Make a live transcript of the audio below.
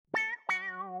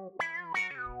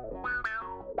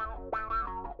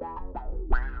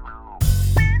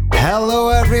Hello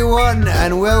everyone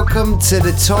and welcome to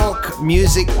the Talk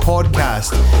Music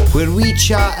Podcast, where we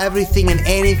chat everything and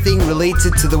anything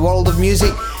related to the world of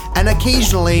music and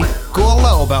occasionally go a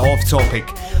little bit off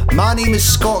topic. My name is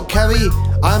Scott Cowie.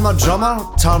 I'm a drummer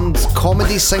turned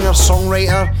comedy singer,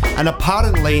 songwriter and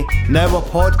apparently now a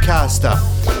podcaster.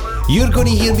 You're going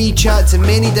to hear me chat to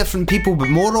many different people, but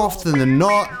more often than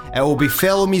not, it will be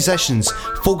fellow musicians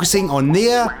focusing on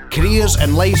their careers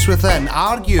and lives within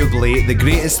arguably the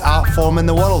greatest art form in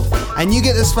the world. And you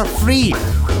get this for free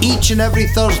each and every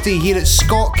Thursday here at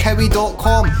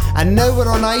scottcowie.com. And now we're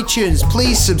on iTunes.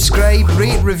 Please subscribe,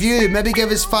 rate, review, maybe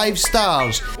give us 5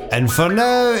 stars. And for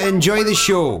now, enjoy the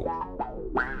show.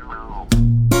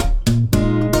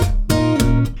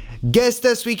 Guest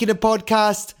this week in the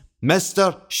podcast,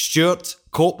 Mr. Stewart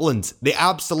Copeland, the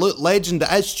absolute legend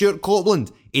that is Stewart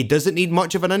Copeland. He doesn't need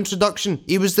much of an introduction.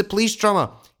 He was the Police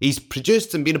drummer. He's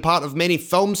produced and been a part of many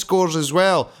film scores as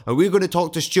well. And we're going to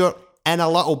talk to Stewart in a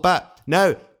little bit.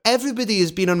 Now, everybody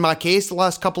has been on my case the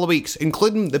last couple of weeks,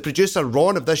 including the producer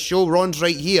Ron of this show. Ron's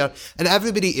right here. And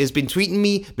everybody has been tweeting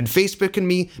me, been Facebooking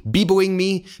me, Beboing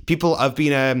me. People have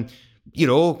been,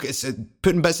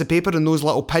 putting bits of paper in those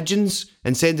little pigeons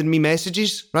and sending me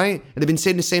messages, right? And they've been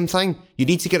saying the same thing. You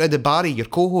need to get rid of Barry, your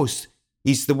co-host.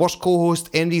 He's the worst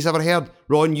co-host anybody's ever heard.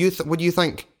 Ron, what do you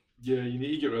think? Yeah, you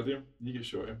need to get rid of him. You need to get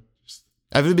shot him.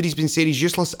 Everybody's been saying he's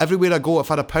useless. Everywhere I go, I've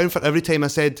had a pound for every time I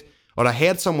said, or I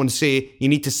heard someone say, you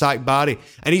need to sack Barry.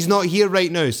 And he's not here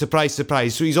right now, surprise,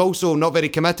 surprise. So he's also not very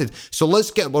committed. So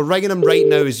we're ringing him right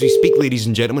now as we speak, ladies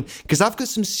and gentlemen, because I've got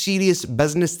some serious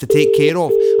business to take care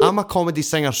of. I'm a comedy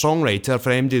singer-songwriter,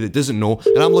 for anybody that doesn't know,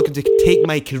 and I'm looking to take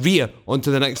my career onto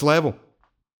the next level.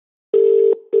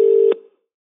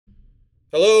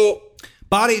 Hello.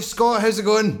 Barry, Scott, how's it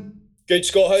going? Good,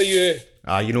 Scott, how are you?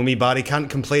 You know me, Barry, can't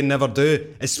complain, never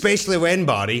do. Especially when,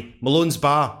 Barry, Malone's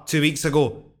Bar, 2 weeks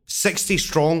ago, 60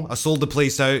 strong, I sold the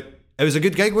place out. It was a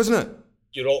good gig, wasn't it?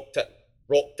 You rocked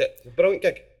it. Brilliant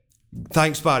gig.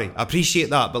 Thanks, Barry. I appreciate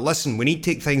that. But listen, we need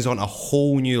to take things on a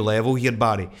whole new level here,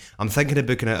 Barry. I'm thinking of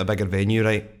booking out a bigger venue,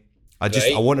 right? I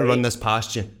want to run this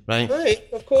past you, right? Right,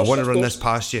 of course. I want to run this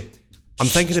past you. I'm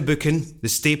thinking of booking the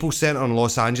Staples Center in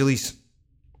Los Angeles.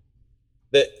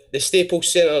 The Staples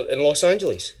Center in Los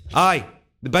Angeles? Aye.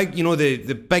 The big,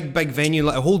 the big venue,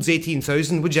 like it holds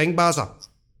 18,000. What do you think, Bazza?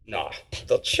 Nah,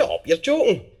 shut up, you're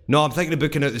joking. No, I'm thinking of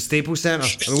booking out the Staples Center.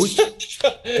 I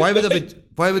mean,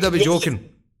 why would I be joking?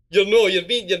 You're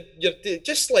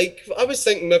just like, I was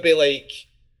thinking maybe like,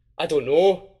 I don't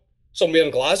know, somewhere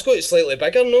in Glasgow it's slightly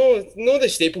bigger. No, the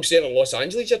Staples Center in Los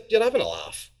Angeles, you're having a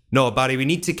laugh. No, Barry, we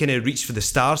need to kind of reach for the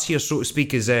stars here, so to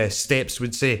speak, as Steps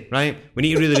would say, right? We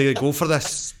need to really go for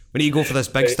this. We need to go for this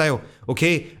big style.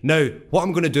 Okay, now, what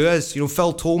I'm going to do is,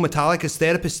 Phil Toll, Metallica's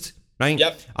therapist, right?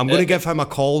 Yep. I'm going to give him a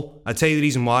call. I'll tell you the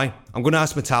reason why. I'm going to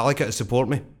ask Metallica to support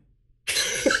me.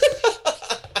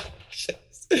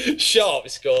 Shut up,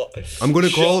 Scott. I'm going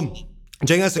to call him. Do you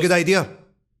think that's a good idea?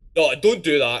 No, don't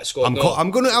do that, Scott.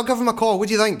 I'll give him a call. What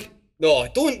do you think? No,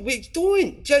 don't.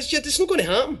 It's not going to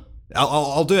happen.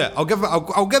 I'll do it. I'll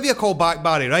give you a call back,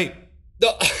 Barry, right?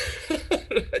 No,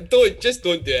 don't do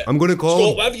it. I'm going to call Scott,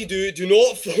 him. whatever you do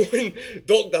not phone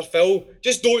Dr. Phil.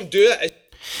 Just don't do it.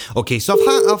 Okay, so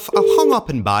I've hung up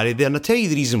on Barry there, and I'll tell you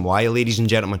the reason why, ladies and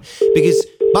gentlemen. Because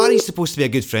Barry's supposed to be a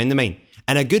good friend of mine.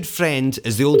 And a good friend,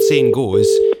 as the old saying goes,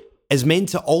 is meant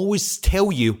to always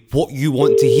tell you what you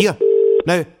want to hear.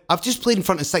 Now, I've just played in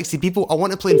front of 60 people. I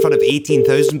want to play in front of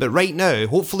 18,000, but right now,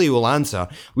 hopefully we'll answer.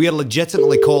 We are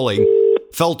legitimately calling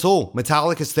Phil Toll,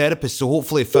 Metallica's therapist, so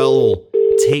hopefully Phil will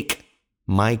take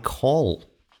my call.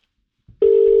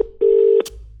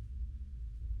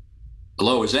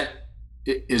 Hello, is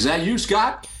that you,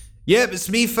 Scott? Yep, it's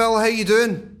me, Phil. How you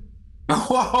doing?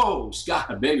 Whoa,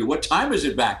 Scott, baby, what time is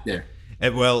it back there?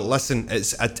 Well, listen,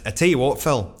 I tell you what,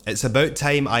 Phil, it's about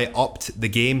time I upped the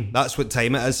game. That's what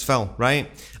time it is, Phil, right?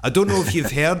 I don't know if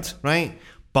you've heard, right?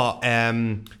 But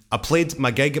I played my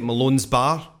gig at Malone's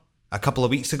Bar a couple of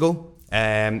weeks ago.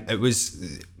 It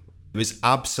was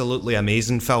absolutely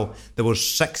amazing, Phil. There were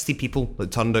 60 people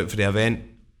that turned out for the event.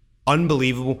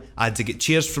 Unbelievable. I had to get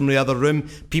cheers from the other room.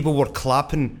 People were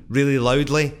clapping really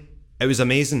loudly. It was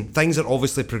amazing. Things are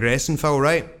obviously progressing, Phil,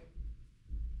 right?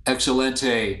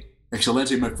 Excelente,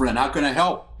 my friend. How can I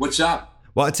help? What's up?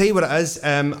 Well, I'll tell you what it is.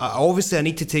 Obviously, I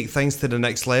need to take things to the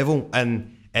next level.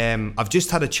 And I've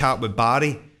just had a chat with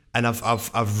Barry. And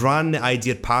I've ran the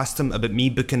idea past him about me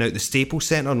booking out the Staples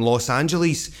Center in Los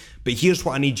Angeles. But here's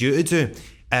what I need you to do.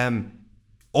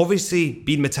 Obviously,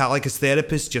 being Metallica's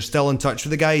therapist, you're still in touch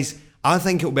with the guys. I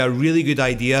think it'll be a really good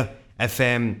idea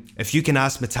if you can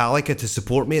ask Metallica to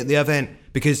support me at the event,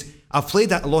 because I've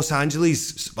played at Los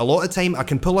Angeles a lot of time. I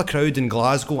can pull a crowd in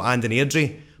Glasgow and in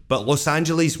Airdrie, but Los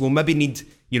Angeles will maybe need,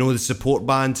 the support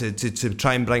band to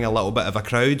try and bring a little bit of a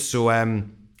crowd. So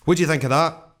what do you think of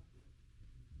that?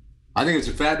 I think it's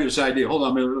a fabulous idea. Hold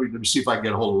on, let me see if I can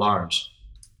get a hold of Lars.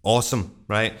 Awesome,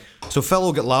 right? So Phil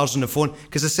will get Lars on the phone,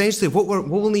 because essentially what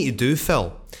we'll need to do,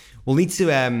 Phil, we'll need to,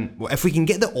 if we can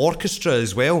get the orchestra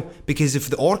as well, because if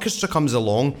the orchestra comes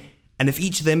along, and if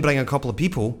each of them bring a couple of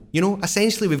people,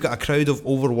 essentially we've got a crowd of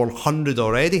over 100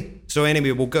 already. So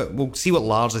anyway, we'll see what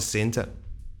Lars is saying to it.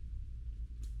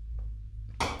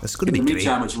 It's going to be great. In the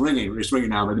meantime, it's ringing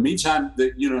now. But in the meantime,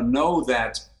 know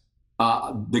that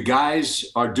the guys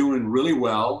are doing really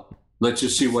well. Let's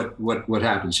just see what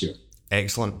happens here.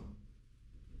 Excellent.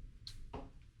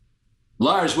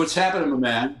 Lars, what's happening, my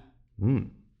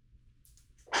man?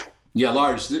 Yeah,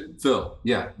 Lars, Phil.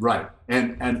 Yeah, right.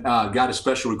 And got a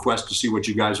special request to see what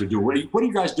you guys are doing. What are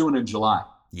you guys doing in July?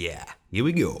 Yeah, here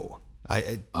we go.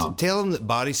 I tell him that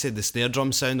Barry said the snare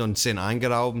drum sound on St.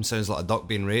 Anger album sounds like a duck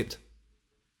being raped.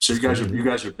 So you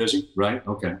guys are busy, right?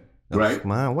 Okay, right.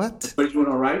 Man, what? Everybody doing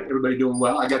all right? Everybody doing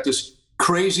well? I got this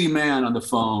crazy man on the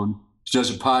phone. He does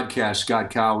a podcast,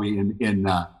 Scott Cowie in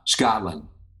Scotland.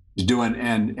 He's doing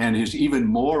and his even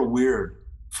more weird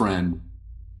friend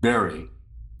Barry.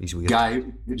 He's weird. Guy,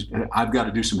 I've got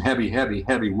to do some heavy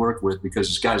work with, because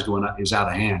this guy's is out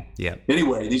of hand. Yeah.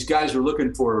 Anyway, these guys are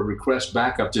looking for a request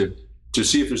backup to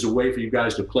see if there's a way for you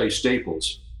guys to play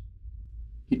Staples.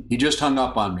 He just hung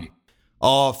up on me.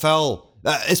 Oh, Phil,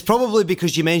 it's probably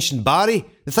because you mentioned Barry.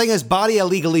 The thing is, Barry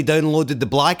illegally downloaded the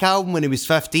Black album when he was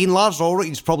 15. Lars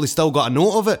Ulrich's probably still got a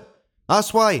note of it.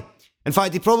 That's why. In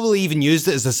fact, he probably even used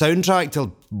it as a soundtrack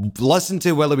to listen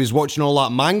to while he was watching all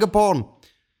that manga porn.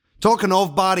 Talking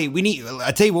of Barry,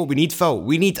 I tell you what we need, Phil.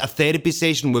 We need a therapy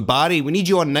session with Barry. We need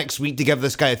you on next week to give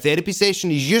this guy a therapy session.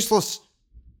 He's useless.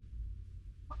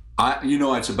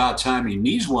 It's about time he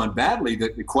needs one badly.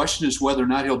 The question is whether or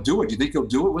not he'll do it. Do you think he'll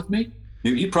do it with me?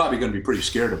 He's probably going to be pretty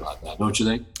scared about that, don't you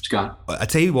think, Scott? I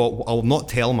tell you what, I'll not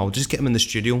tell him. I'll just get him in the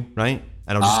studio, right?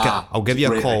 And I'll give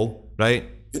you a call, right?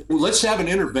 Well, let's have an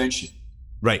intervention.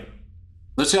 Right.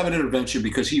 Let's have an intervention,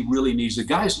 because he really needs. The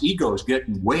guy's ego is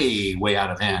getting way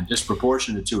out of hand,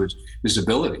 disproportionate to his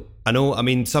ability. I know. I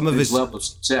mean, some of his level of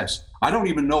success. I don't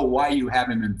even know why you have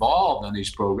him involved on these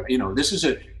programs.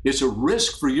 It's a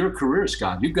risk for your career,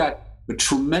 Scott. You've got a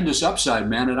tremendous upside,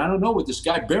 man. And I don't know, with this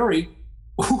guy Barry.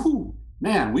 Ooh,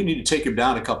 man, we need to take him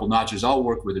down a couple notches. I'll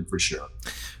work with him for sure.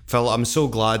 Phil, I'm so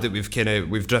glad that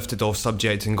we've drifted off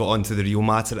subject and got onto the real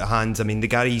matter at hand. I mean, the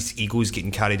guy's ego's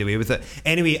getting carried away with it.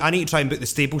 Anyway, I need to try and book the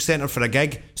Staples Centre for a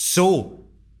gig. So,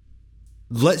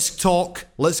 let's talk.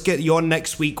 Let's get you on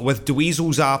next week with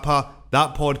Dweezil Zappa,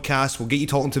 that podcast. We'll get you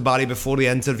talking to Barry before the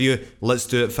interview. Let's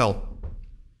do it, Phil.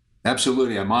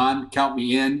 Absolutely. I'm on. Count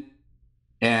me in.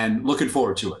 And looking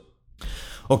forward to it.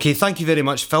 Okay, thank you very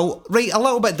much, Phil. Right, a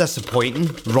little bit disappointing,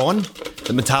 Ron,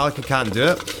 that Metallica can't do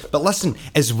it. But listen,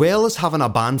 as well as having a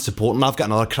band supporting, I've got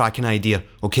another cracking idea,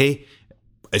 okay?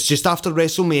 It's just after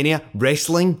WrestleMania.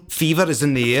 Wrestling fever is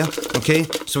in the air, okay?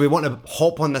 So we want to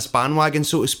hop on this bandwagon,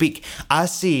 so to speak. I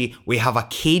say we have a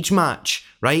cage match,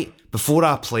 right, before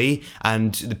I play,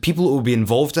 and the people that will be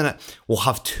involved in it will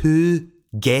have 2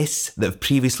 guests that have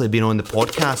previously been on the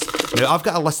podcast. Now, I've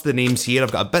got a list of the names here.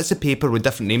 I've got bits of paper with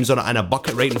different names on it and a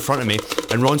bucket right in front of me,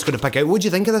 and Ron's going to pick out. What do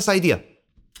you think of this idea?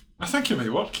 I think it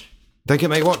might work. Think it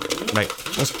might work? Right,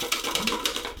 let's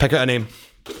pick out a name.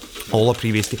 All the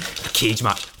previous cage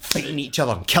match, fighting each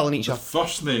other and killing each other.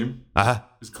 First name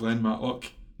is Glenn Matlock.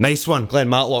 Nice one, Glenn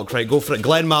Matlock. Right, go for it.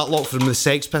 Glenn Matlock from the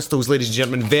Sex Pistols, ladies and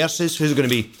gentlemen, versus, who's it going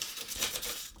to be?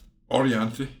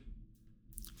 Orianthi.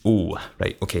 Oh,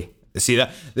 right, okay. See,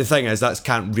 that the thing is, that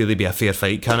can't really be a fair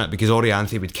fight, can it? Because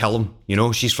Orianthi would kill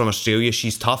him. She's from Australia,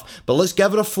 she's tough. But let's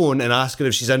give her a phone and ask her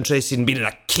if she's interested in being in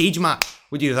a cage match.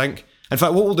 What do you think? In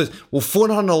fact, what we'll do is we'll phone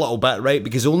her in a little bit, right?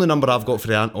 Because the only number I've got for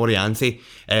Orianthi,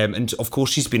 and of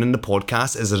course she's been in the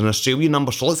podcast, is an Australian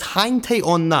number. So let's hang tight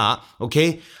on that,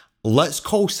 okay? Let's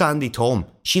call Sandy Tom.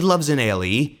 She lives in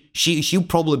LA. She'll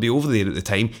probably be over there at the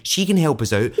time. She can help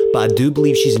us out, but I do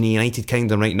believe she's in the United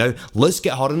Kingdom right now. Let's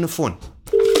get her on the phone.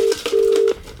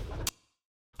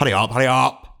 Hurry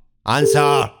up. Answer.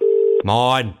 Come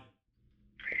on.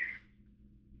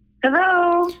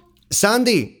 Hello.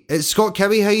 Sandy, it's Scott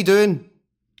Cowie. How you doing?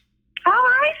 Oh,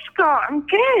 hi, Scott. I'm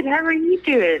good. How are you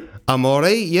doing? I'm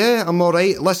alright, yeah, I'm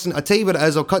alright. Listen, I'll tell you what it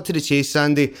is. I'll cut to the chase,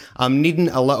 Sandy. I'm needing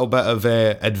a little bit of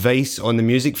advice on the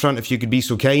music front, if you could be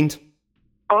so kind.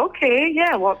 Okay,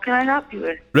 yeah, what can I help you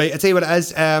with? Right, I tell you what it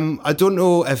is. I don't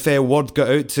know if word got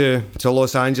out to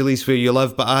Los Angeles where you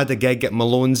live, but I had a gig at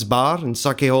Malone's Bar in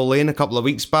Sucky Hall Lane a couple of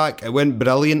weeks back. It went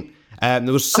brilliant.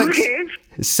 There was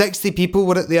 60 people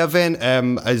were at the event.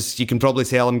 As you can probably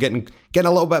tell, I'm getting a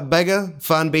little bit bigger.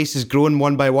 Fan base is growing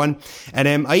one by one, and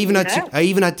I even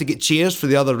had to get chairs for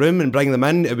the other room and bring them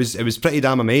in. It was pretty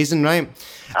damn amazing, right?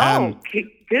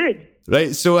 Good.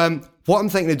 Right, so what I'm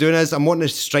thinking of doing is I'm wanting to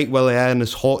strike while the iron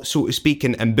is hot, so to speak,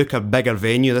 and book a bigger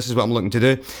venue. This is what I'm looking to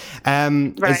do.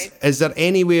 Right. Is there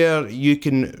anywhere you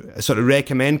can sort of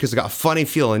recommend? Because I got a funny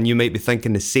feeling you might be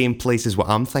thinking the same place as what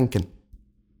I'm thinking.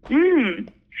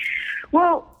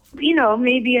 Well,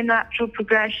 maybe a natural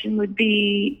progression would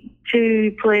be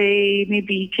to play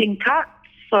maybe King Tut's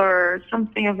or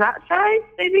something of that size,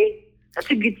 maybe.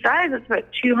 That's a good size. That's about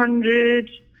 200,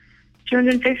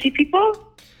 250 people.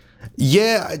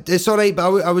 Yeah, it's all right,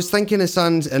 but I was thinking of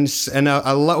Sands in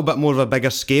a little bit more of a bigger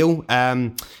scale.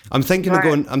 I'm thinking of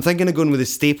going with the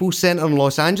Staples Center in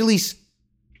Los Angeles.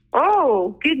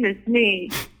 Oh, goodness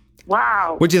me!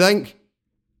 Wow. What do you think?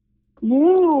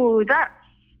 Ooh, that's.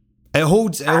 It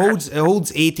holds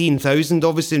 18,000.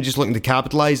 Obviously, I'm just looking to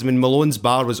capitalise. I mean, Malone's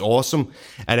Bar was awesome,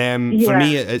 and for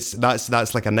me,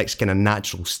 that's like a next kind of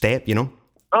natural step, you know.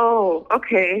 Oh,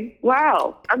 okay.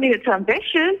 Wow. I mean, it's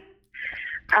ambitious.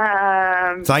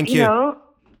 Thank you.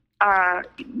 I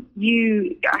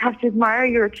have to admire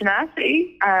your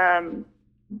tenacity.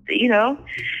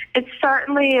 It's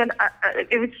certainly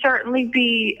it would certainly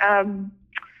be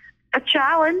a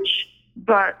challenge,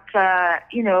 but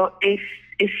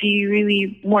if you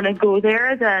really want to go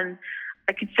there, then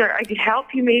I could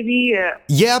help you maybe.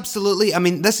 Yeah, absolutely. I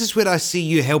mean, this is where I see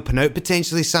you helping out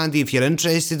potentially, Sandy, if you're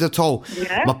interested at all.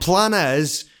 Yeah. My plan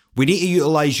is, we need to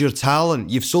utilise your talent.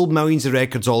 You've sold millions of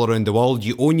records all around the world.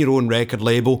 You own your own record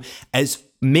label. It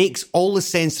makes all the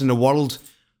sense in the world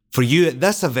for you at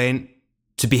this event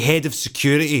to be head of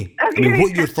security. Okay. I mean,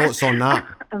 what are your thoughts on that?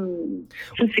 Some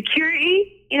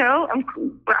security, I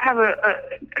have a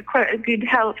quite a good,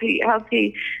 healthy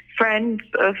friends.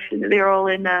 They're all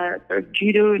in sort of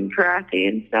judo and karate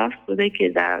and stuff, so they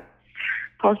could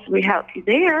possibly help you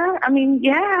there. I mean,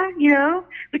 yeah,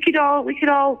 we could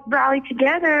all rally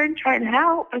together and try and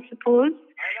help, I suppose.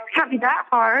 It can't be that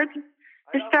hard.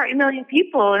 There's 30 million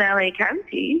people in LA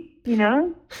County,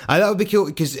 That would be cool,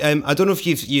 because I don't know if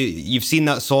you've seen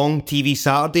that song, TV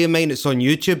Saturday of mine. It's on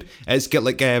YouTube. It's got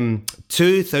like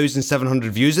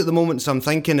 2,700 views at the moment, so I'm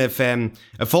thinking if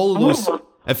all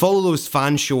of those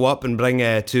fans show up and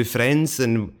bring two friends,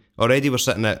 then already we're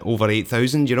sitting at over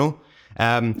 8,000, So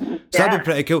that'd be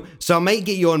pretty cool. So I might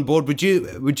get you on board. Would you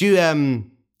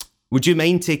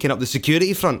mind taking up the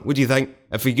security front? What do you think?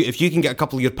 If you can get a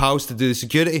couple of your pals to do the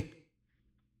security?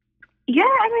 Yeah,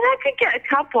 I mean, I could get a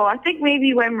couple. I think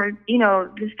maybe when we're,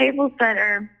 the Staples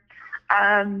Center,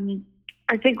 I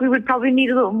think we would probably need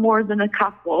a little more than a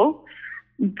couple.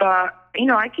 But,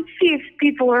 I could see if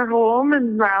people are home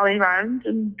and rally around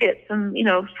and get some,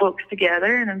 folks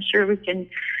together, and I'm sure we can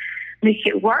make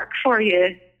it work for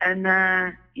you. And,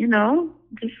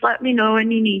 just let me know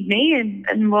when you need me, and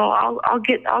I'll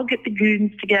get the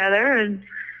goons together, and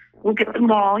we'll get them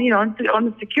all, on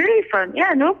the security front.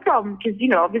 Yeah, no problem, because,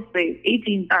 obviously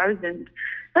 18,000,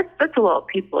 that's a lot of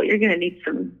people. You're going to need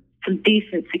some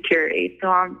decent security, so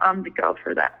I'm the girl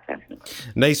for that, definitely.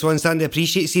 Nice one, Sandy.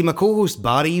 Appreciate it. See, my co-host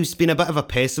Barry, he's been a bit of a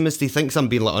pessimist. He thinks I'm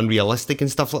being like unrealistic and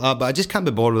stuff like that, but I just can't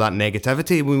be bored with that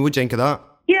negativity. I mean, what do you think of that?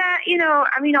 Yeah,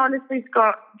 I mean, honestly,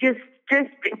 Scott, just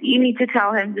you need to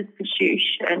tell him just to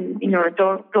shush, and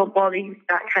don't bother you with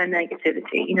that kind of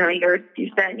negativity. You're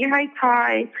setting your heights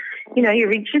high. You're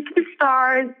reaching for the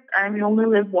stars, and you only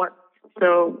live once.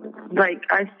 So, like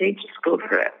I say, just go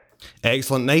for it.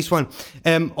 Excellent, nice one.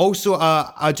 Also,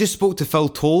 I just spoke to Phil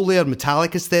Toll there,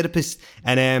 Metallica's therapist,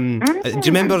 and do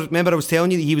you remember I was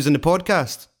telling you that he was in the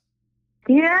podcast?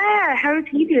 Yeah, how's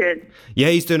he doing? Yeah,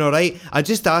 he's doing all right. I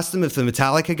just asked him if the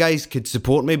Metallica guys could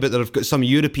support me, but they've got some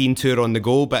European tour on the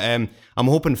go. But I'm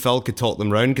hoping Phil could talk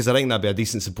them round, because I think that'd be a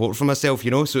decent support for myself,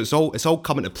 So it's all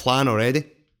coming to plan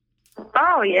already.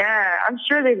 Oh yeah, I'm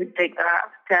sure they would dig that.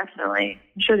 Definitely,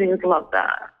 I'm sure they would love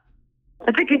that.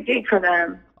 It's a good gig for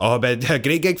them. Oh, but a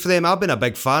great gig for them. I've been a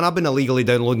big fan. I've been illegally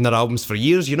downloading their albums for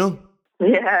years, Yeah,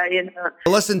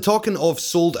 Listen, talking of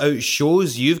sold out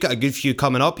shows, you've got a good few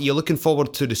coming up. Are you looking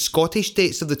forward to the Scottish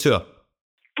dates of the tour?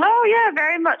 Oh yeah,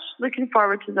 very much looking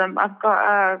forward to them. I've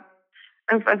got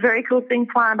a very cool thing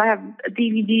planned. I have a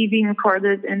DVD being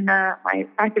recorded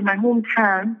back in my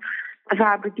hometown of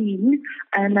Aberdeen,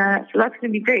 and so that's going to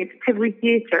be great. It's Tivoli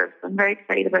Theatre, so I'm very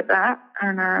excited about that.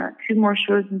 And 2 more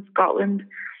shows in Scotland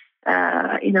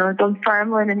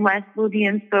Dunfermline and West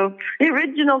Lothian. So the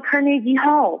original Carnegie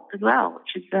Hall as well,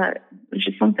 which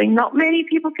is something not many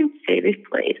people can say they've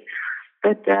played.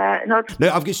 But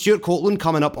now I've got Stuart Copeland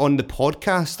coming up on the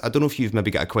podcast. I don't know if you've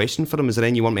maybe got a question for him. Is there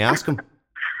any you want me to ask him?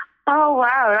 Oh,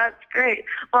 wow, that's great.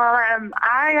 Well,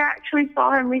 I actually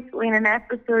saw him recently in an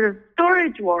episode of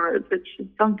Storage Wars, which is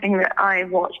something that I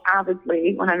watch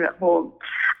avidly when I'm at home.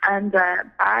 And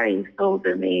Barry sold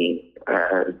him a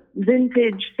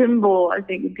vintage cymbal, I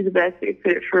think would be the best way to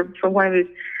put it, for one of his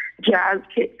jazz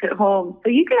kits at home. So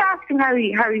you could ask him how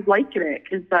he's liking it,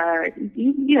 because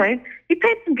he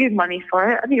paid some good money for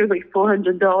it. I think it was like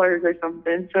 $400 or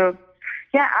something. So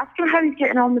yeah, ask him how he's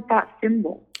getting on with that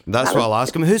cymbal. That's what I'll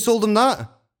ask him. Who sold him that?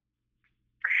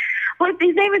 Well,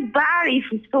 his name is Barry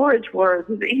from Storage Wars.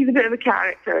 He's a bit of a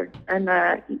character, and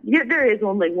there is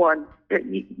only one.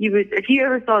 You would, if you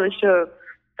ever saw the show,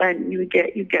 then you'd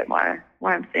get why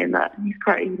I'm saying that. He's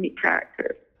quite a unique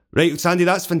character. Right, Sandy,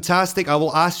 that's fantastic. I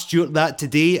will ask Stuart that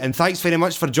today, and thanks very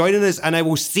much for joining us, and I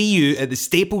will see you at the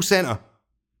Staples Centre.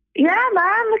 Yeah,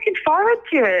 man, looking forward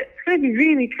to it. It's going to be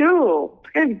really cool.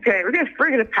 It's going to be great. We're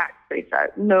going to pack the place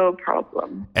out, no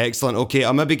problem. Excellent. Okay,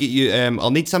 I'll maybe get you,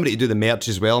 I'll need somebody to do the merch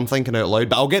as well, I'm thinking out loud,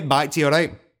 but I'll get back to you, all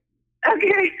right?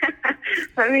 Okay,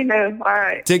 let me know, all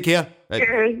right. Take care. Right.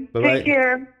 Cheers. Bye-bye. Take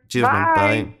care. Cheers, Bye.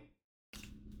 man.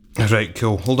 Bye. Right,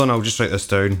 cool. Hold on, I'll just write this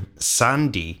down.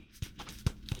 Sandy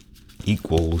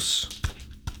equals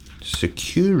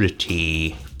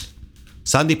security.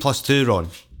 Sandy +2, Ron.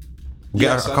 We'll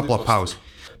get a couple of pals.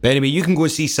 But anyway, you can go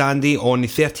see Sandy on the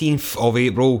 13th of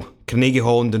April, Carnegie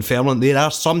Hall in Dunfermline. There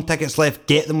are some tickets left.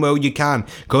 Get them while you can,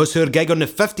 because her gig on the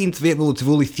 15th of April at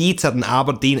Tivoli Theatre in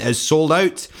Aberdeen is sold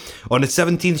out. On the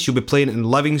 17th, she'll be playing in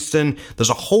Livingston. There's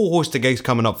a whole host of gigs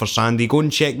coming up for Sandy. Go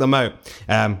and check them out.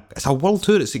 It's a world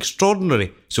tour. It's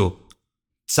extraordinary. So,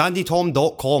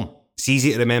 sandytom.com. It's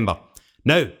easy to remember.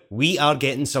 Now, we are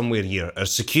getting somewhere here. Our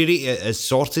security is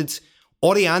sorted.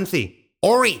 Orianthe.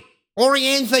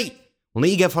 Orianthe. We'll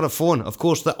need to give her a phone. Of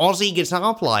course, the Aussie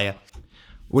guitar player.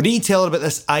 We need to tell her about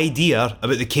this idea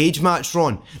about the cage match,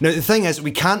 Ron. Now, the thing is,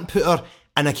 we can't put her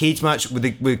in a cage match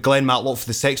with Glenn Matlock for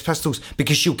the Sex Pistols,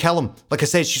 because she'll kill him. Like I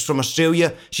said, she's from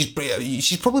Australia. She's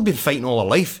probably been fighting all her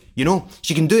life, you know?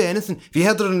 She can do anything. If you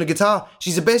heard her on the guitar,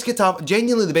 she's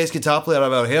genuinely the best guitar player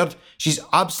I've ever heard. She's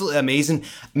absolutely amazing.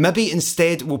 Maybe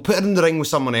instead, we'll put her in the ring with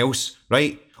someone else,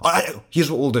 right? Here's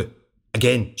what we'll do.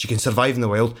 Again, she can survive in the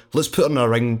wild. Let's put her in a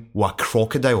ring with a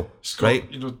crocodile, Scott,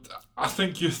 right? I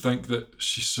think you think that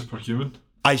she's superhuman.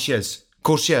 Aye, she is. Of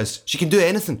course she is. She can do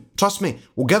anything. Trust me.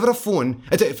 We'll give her a phone.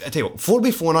 I tell you what, before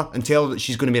we phone her and tell her that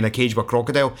she's going to be in a cage with a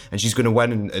crocodile and she's going to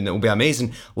win and it'll be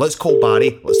amazing, let's call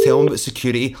Barry. Let's tell him about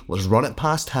security. Let's run it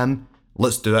past him.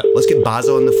 Let's do it. Let's get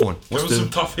Baza on the phone. Give us some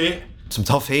tough hate. Some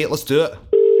tough hate. Let's do it.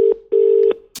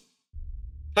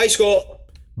 Hi, Scott.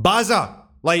 Baza.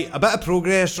 Like, a bit of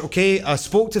progress, okay? I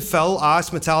spoke to Phil, I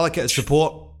asked Metallica to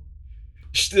support.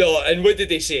 And what did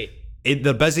they say?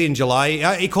 They're busy in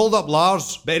July. He called up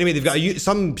Lars, but anyway, they've got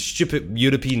some stupid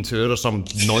European tour or some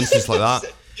nonsense like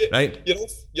that, right?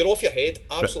 You're off your head,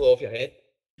 absolutely off your head.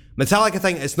 Metallica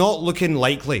think it's not looking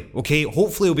likely, okay?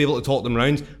 Hopefully we'll be able to talk them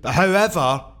round. But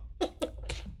however,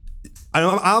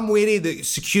 I'm wary that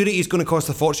security is going to cost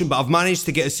a fortune, but I've managed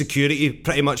to get his security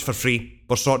pretty much for free.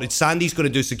 We're sorted. Sandy's going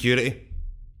to do security.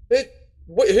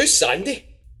 Who's Sandy?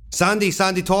 Sandy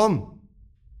Tom.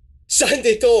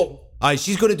 Sandy Tom? Aye,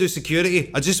 she's going to do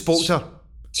security. I just spoke to her.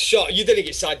 Shut, you didn't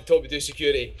get Sandy Tom to do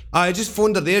security. I just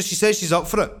phoned her there. She says she's up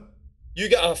for it. You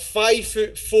got a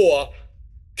 5'4"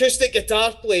 acoustic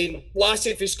guitar playing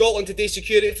lassie from Scotland to do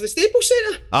security for the Staples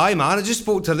Centre? Aye, man, I just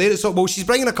spoke to her there. Well, she's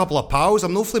bringing a couple of pals.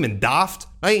 I'm no flaming daft,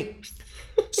 right?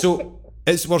 So,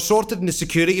 we're sorted in the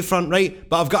security front, right?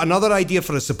 But I've got another idea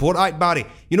for a support act, Barry.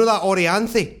 You know that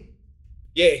Orianthe?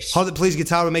 Yes. Her that plays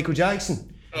guitar with Michael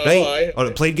Jackson? Oh, right? aye. Or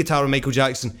that played guitar with Michael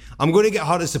Jackson. I'm going to get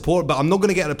her to support, but I'm not going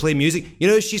to get her to play music. You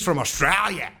know, she's from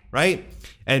Australia, right?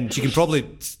 And she can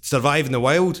probably survive in the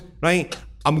wild, right?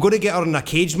 I'm going to get her in a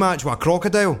cage match with a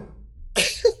crocodile.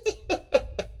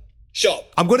 Shut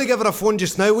up. I'm going to give her a phone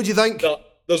just now. What do you think? No,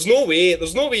 there's no way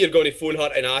you're going to phone her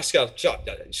and ask her. Shut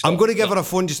up. I'm going to give her a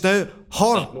phone just now.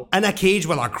 Her in a cage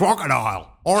with a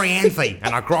crocodile. Orianthe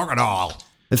and a crocodile.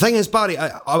 The thing is, Barry,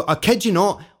 I kid you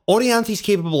not, Orianthe's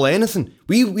capable of anything.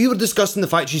 We were discussing the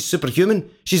fact she's superhuman.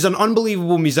 She's an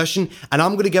unbelievable musician, and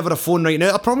I'm going to give her a phone right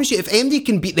now. I promise you, if MD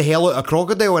can beat the hell out of a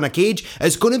crocodile in a cage,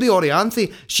 it's going to be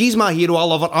Orianthe. She's my hero. I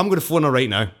love her. I'm going to phone her right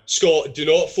now. Scott, do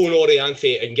not phone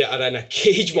Orianthe and get her in a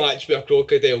cage match with a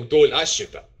crocodile. Don't. That's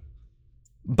stupid.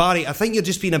 Barry, I think you're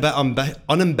just being a bit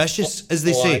unambitious, as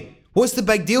they say. What's the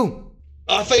big deal?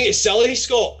 I think it's silly,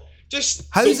 Scott. Just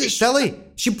How don't is be it silly?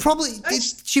 She'll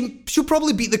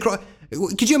probably beat the crowd.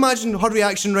 Could you imagine her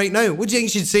reaction right now? What do you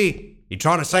think she'd say? You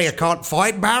trying to say I can't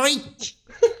fight, Barry?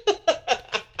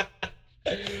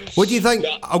 What do you think?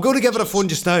 I'll go to give her a phone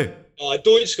just now. Oh,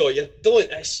 don't, Scott. You don't.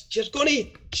 She's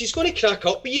gonna crack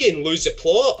up with you and lose the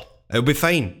plot. It'll be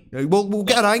fine. We'll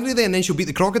get her angry then, and then she'll beat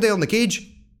the crocodile in the cage.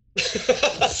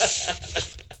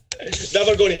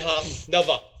 Never going to happen.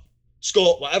 Never.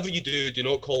 Scott, whatever you do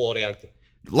not call Orianthi.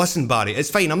 Listen, Barry, it's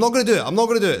fine. I'm not going to do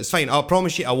it. It's fine. I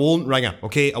promise you I won't ring her,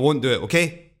 okay? I won't do it,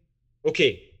 okay?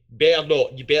 Okay. Better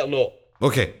not. You better not.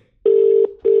 Okay.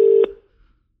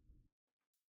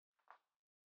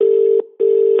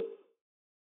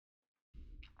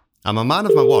 I'm a man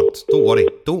of my word. Don't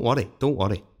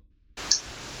worry.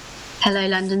 Hello,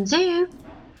 London Zoo.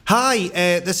 Hi,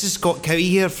 this is Scott Cowie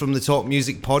here from the Talk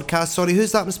Music Podcast. Sorry,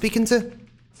 who's that I'm speaking to?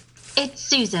 It's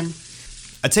Susan.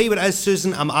 I tell you what it is,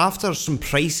 Susan, I'm after some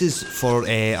prices for,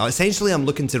 essentially I'm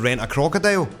looking to rent a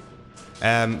crocodile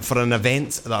for an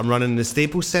event that I'm running in the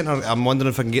Staples Centre. I'm wondering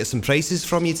if I can get some prices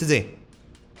from you today.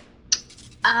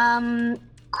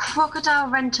 Crocodile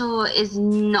rental is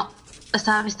not a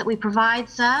service that we provide,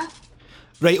 sir.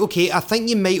 Right, okay, I think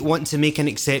you might want to make an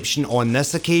exception on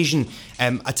this occasion.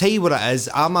 I tell you what it is,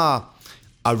 I'm a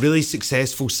really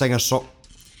successful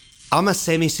I'm a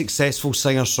semi-successful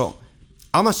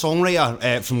I'm a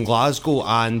songwriter from Glasgow,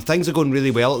 and things are going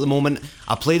really well at the moment.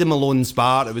 I played in Malone's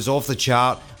Bar, it was off the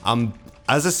chart.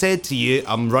 As I said to you,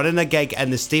 I'm running a gig in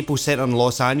the Staples Centre in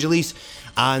Los Angeles,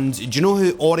 and do you know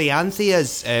who Orianthi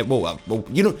is?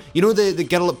 You know the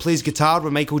girl that plays guitar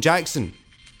with Michael Jackson?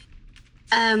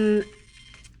 The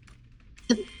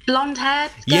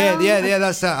blonde-haired girl? Yeah,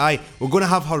 that's it. Aye, we're going to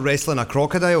have her wrestling a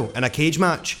crocodile in a cage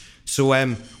match. So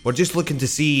we're just looking to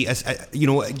see,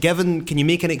 can you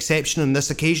make an exception on this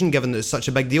occasion, given that it's such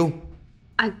a big deal?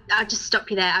 I'll just stop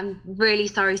you there. I'm really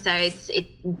sorry, sir.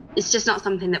 It's just not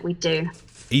something that we do.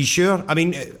 Are you sure? I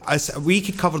mean, we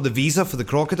could cover the visa for the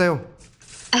crocodile.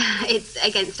 It's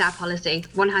against our policy,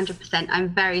 100%. I'm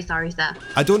very sorry, sir.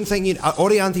 I don't think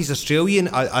Orianthi's Australian.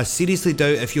 I seriously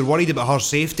doubt, if you're worried about her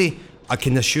safety, I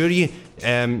can assure you,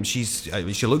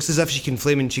 she looks as if she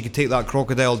can she could take that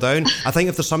crocodile down. I think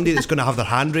if there's somebody that's going to have their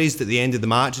hand raised at the end of the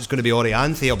match, it's going to be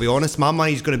Orianthi. I'll be honest, my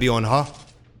money's going to be on her.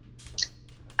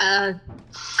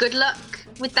 Good luck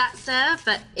with that, sir,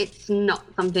 but it's not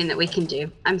something that we can do.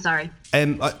 I'm sorry.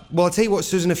 Well, I'll tell you what,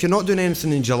 Susan, if you're not doing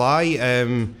anything in July,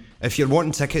 if you're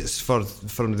wanting tickets for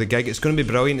the gig, it's going to be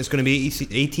brilliant. It's going to be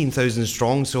 18,000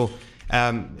 strong, so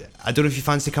I don't know if you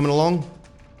fancy coming along.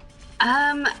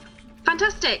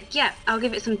 Fantastic. Yeah, I'll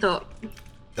give it some thought.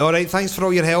 All right, thanks for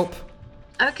all your help.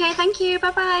 Okay, thank you.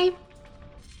 Bye-bye.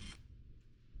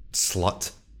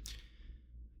 Slut.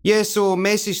 Yeah, so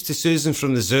message to Susan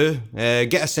from the zoo.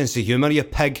 Get a sense of humour, you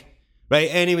pig. Right,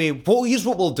 anyway, here's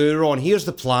what we'll do, Ron. Here's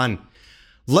the plan.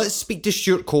 Let's speak to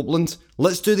Stuart Copeland.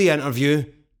 Let's do the interview.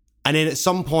 And then at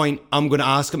some point, I'm going to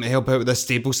ask him to help out with this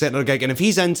Staples Centre gig. And if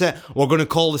he's into it, we're going to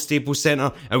call the Staples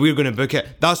Centre and we're going to book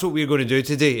it. That's what we're going to do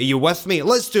today. Are you with me?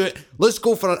 Let's do it. Let's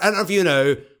go for an interview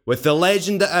now with the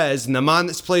legend that is, and the man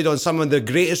that's played on some of the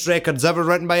greatest records ever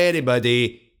written by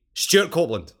anybody, Stuart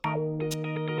Copeland.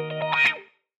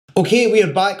 Okay, we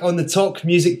are back on the Talk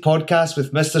Music Podcast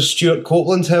with Mr. Stuart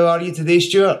Copeland. How are you today,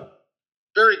 Stuart?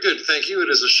 Very good, thank you. It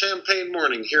is a champagne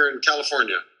morning here in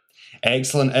California.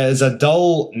 Excellent. It is a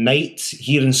dull night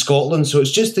here in Scotland, so it's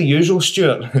just the usual,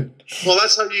 Stuart. Well,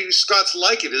 that's how you Scots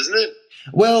like it, isn't it?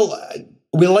 Well,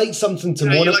 we like something to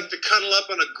you like to cuddle up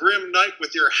on a grim night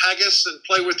with your haggis and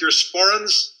play with your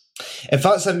sporrans? If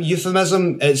that's a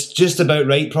euphemism, it's just about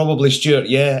right, probably, Stuart,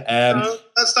 yeah. No,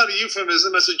 that's not a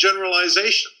euphemism, it's a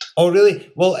generalisation. Oh, really?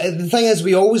 Well, the thing is,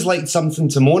 we always liked something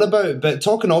to moan about, but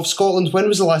talking of Scotland, when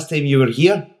was the last time you were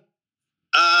here?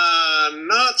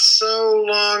 Not so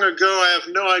long ago, I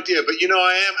have no idea, but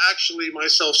I am actually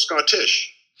myself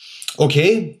Scottish.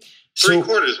 Okay. Three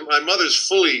quarters. My mother's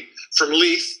fully from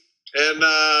Leith, and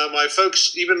my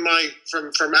folks, even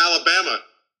from Alabama,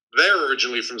 they're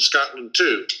originally from Scotland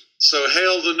too. So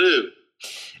hail the new.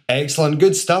 Excellent,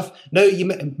 good stuff. Now,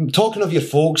 talking of your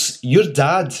folks, your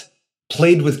dad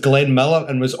played with Glenn Miller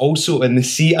and was also in the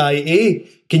CIA.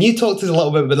 Can you talk to us a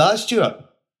little bit about that, Stuart?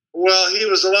 Well, he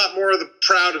was a lot more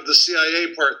proud of the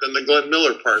CIA part than the Glenn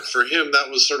Miller part. For him, that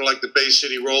was sort of like the Bay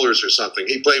City Rollers or something.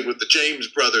 He played with the James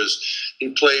Brothers. He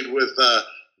played with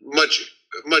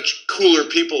much cooler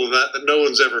people than that no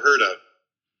one's ever heard of.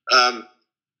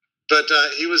 But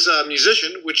he was a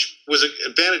musician, which was an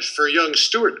advantage for young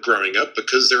Stuart growing up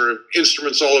because there were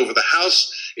instruments all over the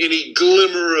house. Any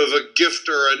glimmer of a gift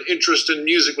or an interest in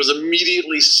music was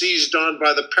immediately seized on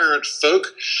by the parent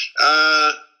folk.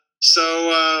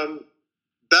 So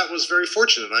that was very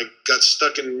fortunate. I got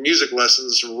stuck in music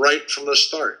lessons right from the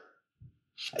start.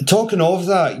 Talking of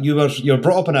that, you were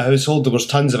brought up in a household there was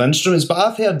tons of instruments, but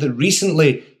I've heard that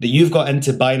recently that you've got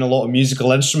into buying a lot of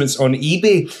musical instruments on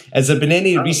eBay. Has there been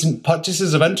any recent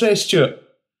purchases of interest, Stuart?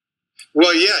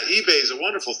 Well, yeah, eBay is a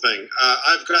wonderful thing.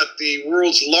 I've got the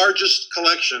world's largest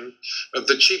collection of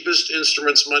the cheapest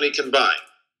instruments money can buy.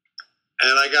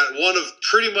 And I got one of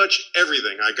pretty much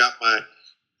everything. I got my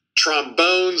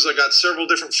trombones. I got several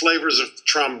different flavors of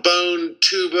trombone,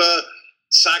 tuba,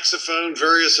 saxophone,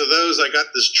 various of those. I got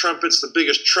this trumpet's the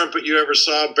biggest trumpet you ever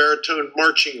saw, baritone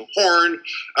marching horn.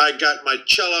 I got my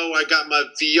cello. I got my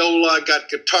viola. I got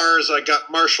guitars. I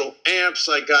got Marshall amps.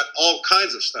 I got all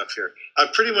kinds of stuff here.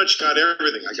 I've pretty much got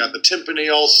everything. I got the timpani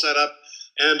all set up.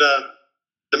 And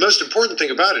the most important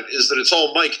thing about it is that it's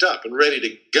all mic'd up and ready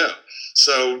to go.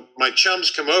 So my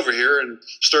chums come over here and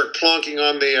start plonking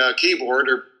on the keyboard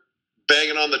or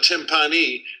banging on the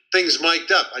timpani. Things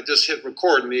mic'd up. I just hit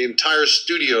record, and the entire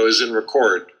studio is in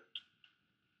record.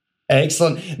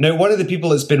 Excellent. Now, one of the people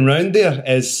that's been round there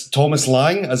is Thomas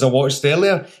Lang, as I watched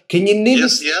earlier. Can you name?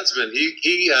 Yes, he has been.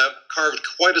 He carved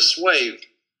quite a swathe.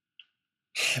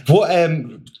 What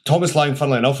Thomas Lang,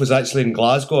 funnily enough, was actually in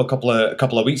Glasgow a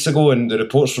couple of weeks ago, and the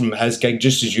reports from his gig,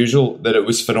 just as usual, that it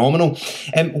was phenomenal.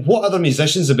 What other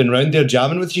musicians have been round there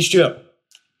jamming with you, Stuart?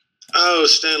 Oh,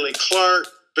 Stanley Clarke,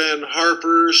 Ben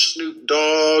Harper, Snoop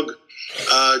Dogg,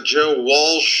 Joe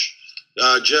Walsh,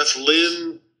 Jeff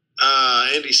Lynne,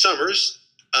 Andy Summers,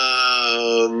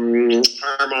 Armand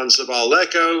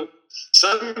Zabaleko.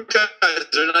 Some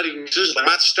guys are not even musicians, like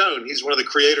Matt Stone. He's one of the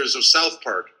creators of South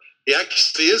Park. He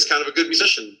actually is kind of a good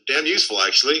musician. Damn useful,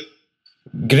 actually.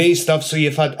 Great stuff. So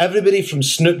you've had everybody from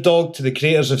Snoop Dogg to the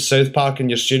creators of South Park in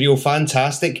your studio.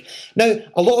 Fantastic. Now,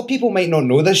 a lot of people might not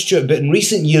know this, Stuart, but in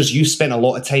recent years you've spent a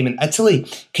lot of time in Italy.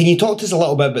 Can you talk to us a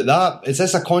little bit about that? Is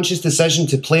this a conscious decision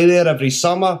to play there every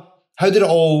summer? How did it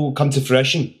all come to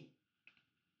fruition?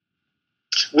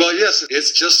 Well, yes,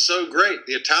 it's just so great.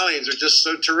 The Italians are just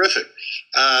so terrific.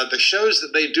 The shows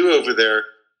that they do over there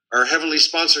are heavily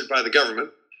sponsored by the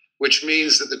government, which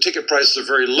means that the ticket prices are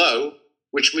very low,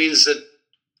 which means that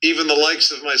even the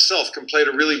likes of myself can play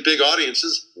to really big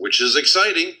audiences, which is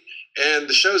exciting. And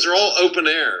the shows are all open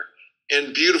air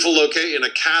in beautiful in a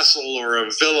castle or a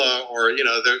villa, or,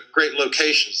 they're great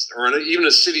locations, or even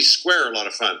a city square, a lot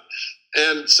of fun.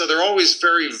 And so they're always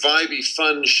very vibey,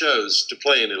 fun shows to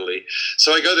play in Italy.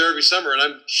 So I go there every summer, and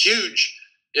I'm huge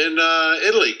in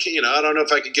Italy. I don't know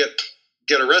if I could get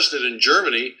arrested in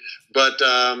Germany, but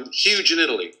huge in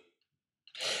Italy.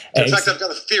 In fact, I've got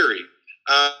a theory,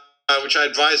 which I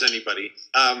advise anybody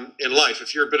in life.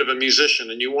 If you're a bit of a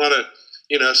musician and you want to,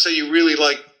 say you really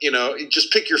like,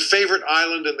 just pick your favorite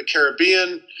island in the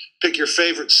Caribbean, pick your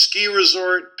favorite ski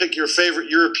resort, pick your favorite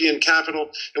European capital.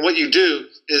 And what you do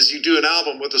is you do an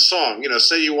album with a song.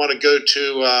 Say you want to go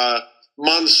to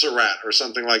Montserrat or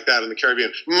something like that in the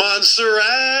Caribbean.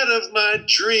 Montserrat of my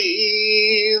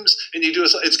dreams. And you do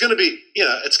it's going to be,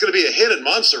 it's going to be a hit in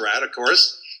Montserrat, of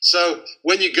course. So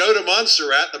when you go to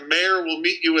Montserrat, the mayor will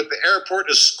meet you at the airport,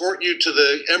 escort you to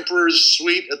the Emperor's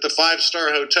Suite at the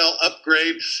 5-star hotel,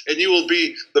 upgrade, and you will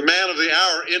be the man of the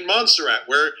hour in Montserrat,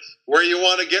 where you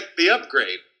want to get the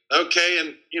upgrade. Okay,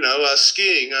 and,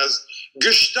 skiing,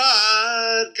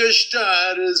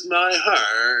 Gstaad is my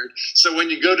heart. So when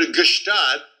you go to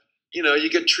Gstaad, you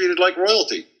get treated like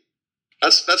royalty.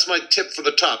 That's my tip for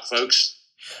the top, folks.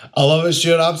 I love it,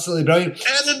 Stuart. Absolutely brilliant.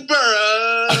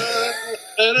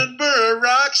 Edinburgh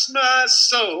rocks my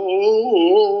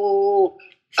soul.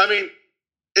 I mean,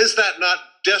 is that not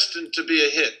destined to be a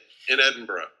hit in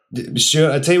Edinburgh?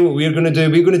 Stuart, I tell you what we're going to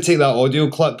do. We're going to take that audio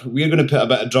clip. We're going to put a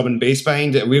bit of drum and bass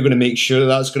behind it. And we're going to make sure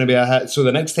that's going to be a hit. So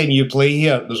the next time you play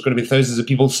here, there's going to be thousands of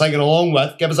people singing along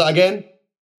with. Give us that again.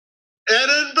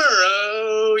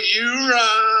 Edinburgh, you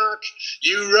rock.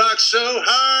 You rock so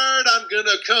hard, I'm going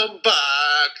to come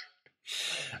back.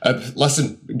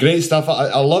 Listen, great stuff.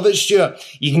 I love it, Stuart.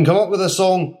 You can come up with a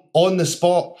song on the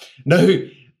spot. Now,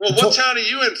 well, what town are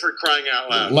you in, for crying out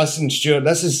loud? Listen, Stuart,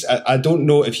 this is, I don't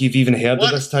know if you've even heard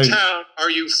of this town. What town are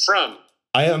you from?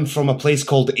 I am from a place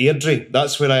called Airdrie.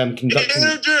 That's where I am conducting.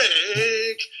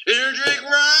 Airdrie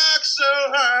rocks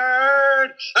so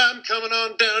hard. I'm coming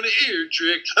on down to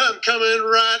Airdrie. I'm coming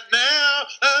right now.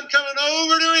 I'm coming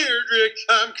over to Airdrie.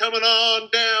 I'm coming on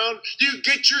down. You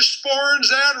get your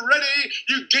sporns out ready.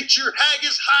 You get your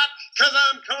haggis hot, because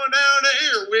I'm coming down to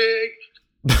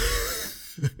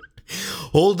Earwig.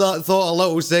 Hold that thought a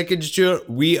little second, Stuart.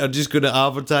 We are just going to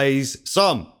advertise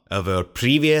some of our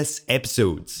previous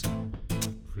episodes.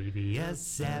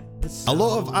 A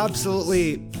lot of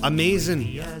absolutely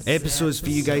amazing episodes for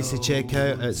you guys to check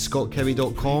out at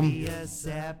scottcowie.com.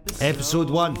 Episode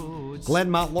 1, Glenn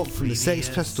Matlock from the Sex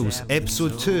Pistols.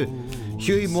 Episode 2,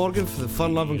 Huey Morgan for the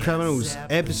Fun Loving Criminals.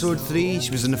 Episode 3,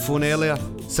 she was on the phone earlier,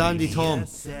 Sandy Tom.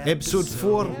 Episode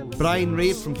 4, Brian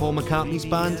Ray from Paul McCartney's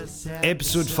band.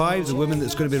 Episode 5, the woman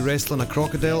that's going to be wrestling a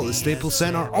crocodile at the Staples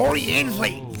Centre.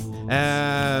 Orientally!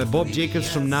 Bob Jacobs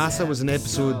from NASA was in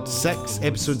episode 6.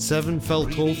 Episode 7, Phil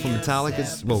Toll from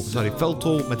Metallica's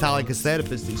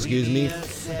therapist, excuse me.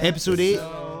 Episode 8,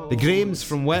 The Grahams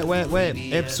from Wet Wet Wet.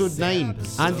 Episode 9,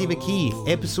 Andy McKee.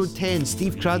 Episode 10,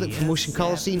 Steve Craddock from Motion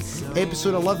Colour Scene.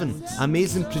 Episode 11,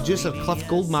 amazing producer Cliff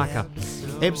Goldmacher.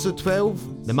 Episode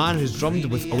 12, the man who's drummed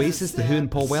with Oasis, The Who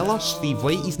and Paul Weller, Steve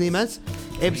White his name is.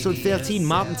 Episode 13,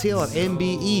 Martin Taylor,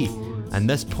 MBE. And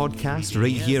this podcast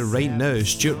right here, right now,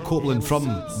 Stuart Copeland from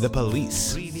The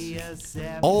Police.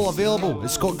 All available at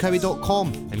scottcowie.com,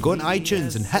 and go on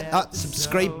iTunes and hit that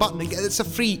subscribe button and get it for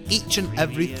free each and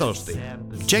every Thursday.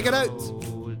 Check it out.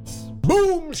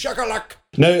 Boom shakalak.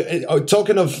 Now,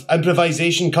 talking of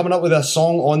improvisation, coming up with a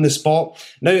song on the spot.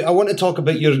 Now, I want to talk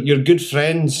about your good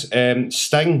friends,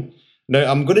 Sting. Now,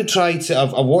 I'm going to try to...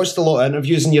 I've watched a lot of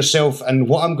interviews on yourself, and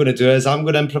what I'm going to do is I'm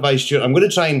going to improvise, Stuart. I'm going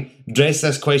to try and dress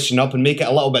this question up and make it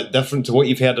a little bit different to what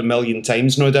you've heard a million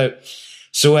times, no doubt.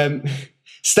 So,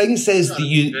 Sting says that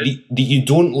you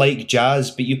don't like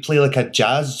jazz, but you play like a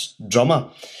jazz drummer.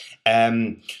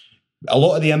 A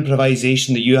lot of the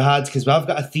improvisation that you had, because I've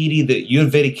got a theory that you're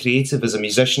very creative as a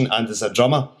musician and as a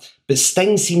drummer, but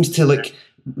Sting seems to like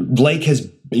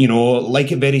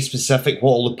it very specific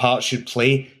what all the parts should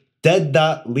play. Did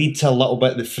that lead to a little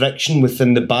bit of the friction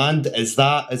within the band? Is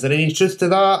there any truth to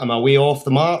that? Am I way off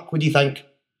the mark? What do you think?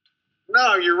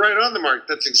 No, you're right on the mark.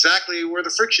 That's exactly where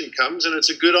the friction comes, and it's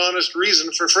a good, honest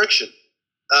reason for friction.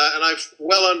 And I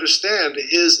well understand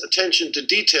his attention to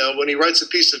detail when he writes a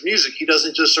piece of music. He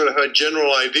doesn't just sort of have a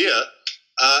general idea.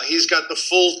 He's got the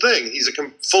full thing. He's a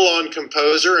full-on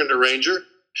composer and arranger,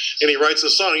 and he writes a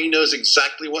song. He knows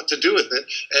exactly what to do with it,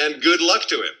 and good luck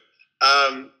to him.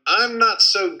 I'm not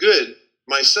so good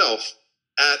myself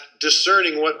at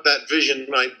discerning what that vision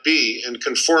might be and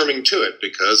conforming to it,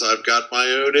 because I've got my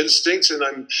own instincts, and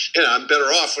I'm better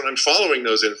off when I'm following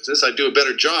those instincts. I do a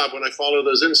better job when I follow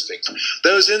those instincts.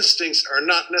 Those instincts are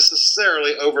not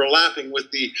necessarily overlapping with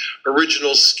the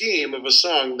original scheme of a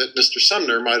song that Mr.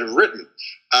 Sumner might have written.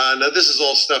 Now, this is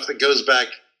all stuff that goes back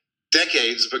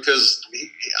decades, because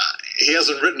he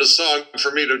hasn't written a song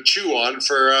for me to chew on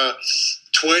for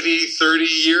 20, 30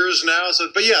 years now. So,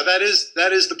 but yeah, that is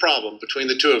the problem between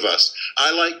the two of us.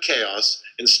 I like chaos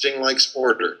and Sting likes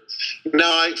order.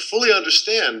 Now, I fully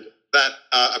understand that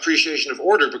appreciation of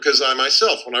order, because I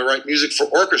myself, when I write music for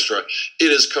orchestra,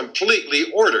 it is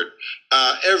completely ordered.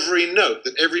 Every note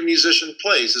that every musician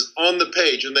plays is on the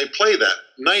page, and they play that,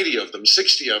 90 of them,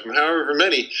 60 of them, however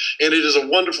many, and it is a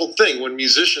wonderful thing when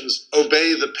musicians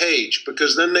obey the page,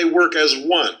 because then they work as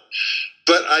one.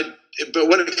 But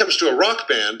when it comes to a rock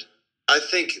band, I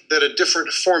think that a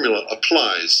different formula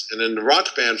applies. And in the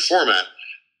rock band format,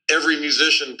 every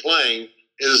musician playing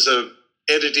is an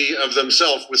entity of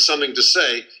themselves with something to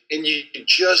say, and you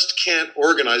just can't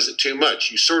organize it too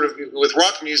much. You sort of, with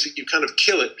rock music, you kind of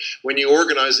kill it when you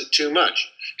organize it too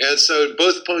much. And so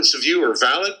both points of view are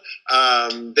valid.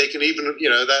 They can even,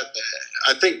 that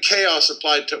I think chaos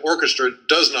applied to orchestra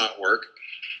does not work.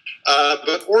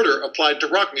 But order applied to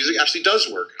rock music actually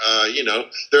does work.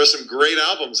 There are some great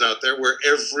albums out there where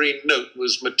every note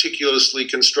was meticulously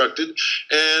constructed,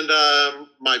 and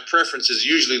my preference is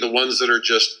usually the ones that are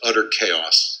just utter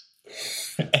chaos.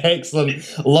 Excellent.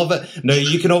 Love it. Now,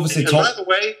 you can obviously talk... By the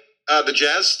way, the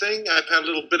jazz thing, I've had a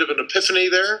little bit of an epiphany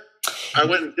there. I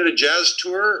went and did a jazz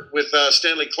tour with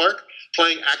Stanley Clarke,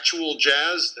 playing actual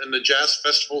jazz in the jazz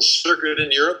festival circuit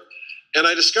in Europe. And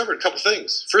I discovered a couple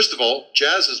things. First of all,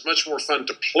 jazz is much more fun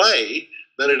to play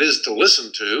than it is to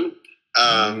listen to.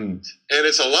 And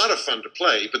it's a lot of fun to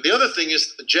play. But the other thing is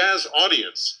that the jazz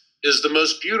audience is the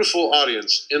most beautiful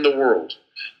audience in the world.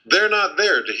 They're not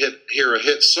there to hear a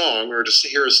hit song or to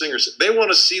hear a singer. They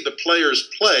want to see the players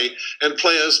play and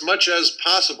play as much as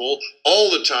possible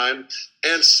all the time.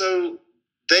 And so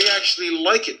they actually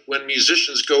like it when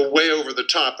musicians go way over the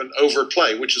top and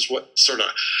overplay, which is what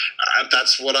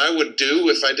that's what I would do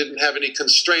if I didn't have any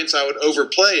constraints. I would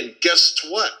overplay, and guess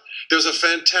what? There's a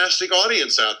fantastic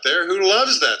audience out there who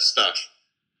loves that stuff.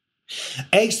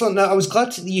 Excellent. Now, I was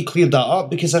glad that you cleared that up,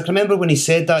 because I remember when he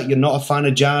said that you're not a fan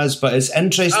of jazz, but it's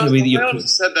interesting the way that you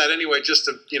said that anyway, just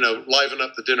to liven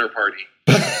up the dinner party.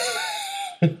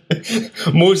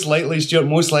 Most likely, Stuart,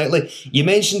 most likely. You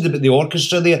mentioned about the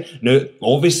orchestra there. Now,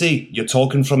 obviously, you're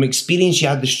talking from experience. You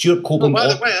had the Stuart Copeland...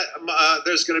 By the way,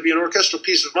 there's going to be an orchestral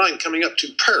piece of mine coming up to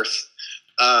Perth,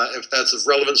 if that's of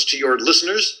relevance to your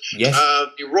listeners. Yes.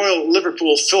 The Royal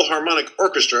Liverpool Philharmonic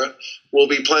Orchestra will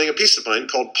be playing a piece of mine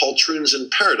called Poltroons in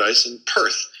Paradise in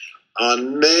Perth.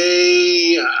 On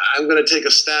May, I'm going to take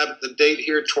a stab at the date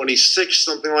here, 26,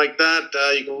 something like that.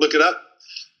 You can look it up.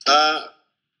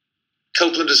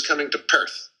 Copeland is coming to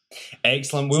Perth.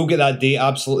 Excellent. We'll get that date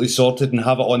absolutely sorted and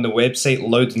have it on the website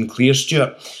loud and clear,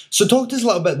 Stuart. So talk to us a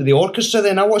little bit about the orchestra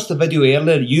then. I watched the video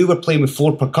earlier. You were playing with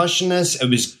 4 percussionists. It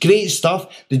was great stuff.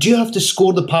 Did you have to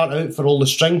score the part out for all the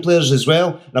string players as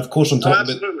well? And of course, I'm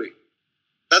talking absolutely.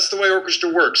 That's the way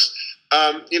orchestra works.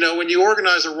 When you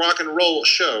organize a rock and roll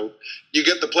show, you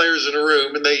get the players in a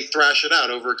room and they thrash it out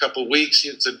over a couple of weeks.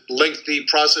 It's a lengthy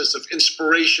process of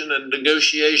inspiration and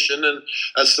negotiation, and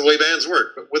that's the way bands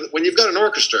work. But when you've got an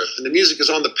orchestra and the music is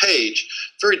on the page,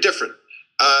 very different.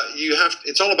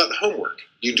 It's all about the homework.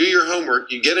 You do your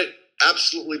homework, you get it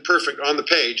absolutely perfect on the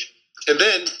page, and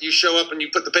then you show up and you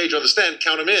put the page on the stand,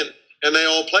 count them in, and they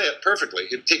all play it perfectly.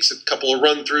 It takes a couple of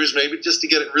run-throughs maybe just to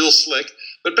get it real slick.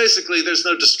 But basically, there's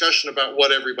no discussion about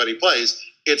what everybody plays.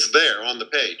 It's there on the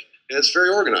page, and it's very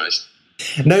organized.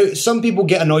 Now, some people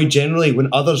get annoyed generally when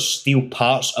others steal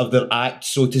parts of their act,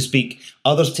 so to speak.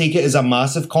 Others take it as a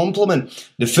massive compliment.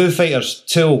 The Foo Fighters,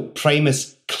 Tool,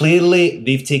 Primus, clearly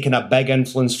they've taken a big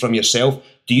influence from yourself.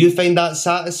 Do you find that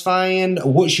satisfying?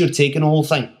 What's your take on the whole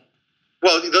thing?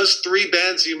 Well, those 3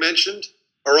 bands you mentioned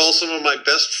are all some of my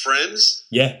best friends.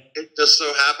 Yeah. It just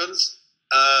so happens.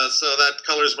 So that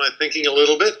colors my thinking a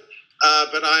little bit.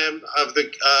 But I am of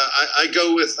the. I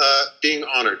go with being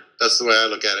honored. That's the way I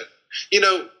look at it.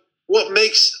 What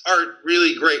makes art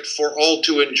really great for all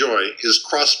to enjoy is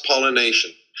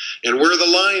cross-pollination. And where the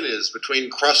line is between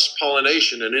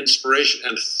cross-pollination and inspiration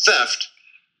and theft,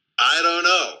 I don't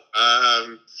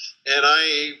know. And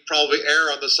I probably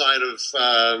err on the side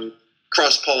of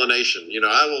cross-pollination.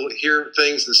 I will hear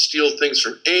things and steal things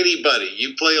from anybody.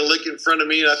 You play a lick in front of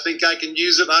me and I think I can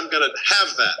use it, I'm going to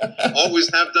have that. Always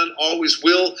have done, always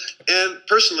will. And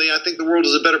personally, I think the world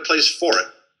is a better place for it.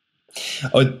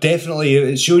 Oh, definitely.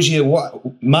 It shows you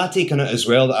what my take on it as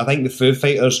well. That I think the Foo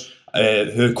Fighters,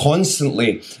 who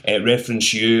constantly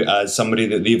reference you as somebody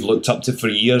that they've looked up to for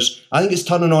years, I think it's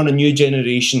turning on a new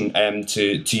generation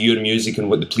to your music and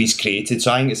what the Police created.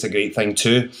 So I think it's a great thing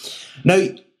too. Now,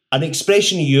 an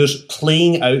expression of yours,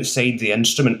 playing outside the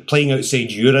instrument, playing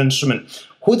outside your instrument.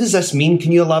 What does this mean?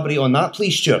 Can you elaborate on that,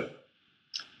 please, Stuart?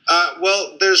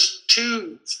 Well, there's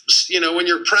 2, when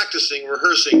you're practicing,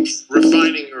 rehearsing,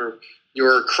 refining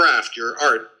your craft, your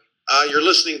art, you're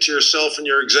listening to yourself and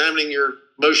you're examining your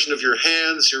motion of your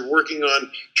hands. You're working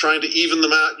on trying to even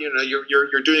them out.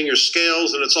 You're doing your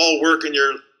scales, and it's all work, and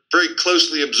you're very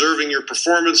closely observing your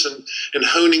performance and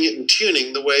honing it and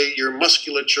tuning the way your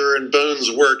musculature and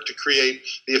bones work to create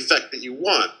the effect that you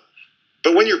want.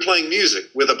 But when you're playing music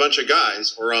with a bunch of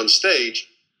guys or on stage,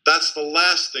 that's the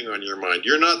last thing on your mind.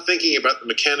 You're not thinking about the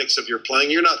mechanics of your playing.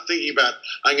 You're not thinking about,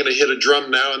 I'm going to hit a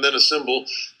drum now and then a cymbal.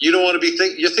 You don't want to be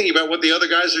you're thinking about what the other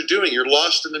guys are doing. You're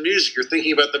lost in the music. You're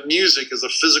thinking about the music as a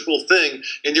physical thing,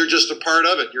 and you're just a part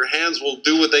of it. Your hands will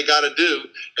do what they got to do,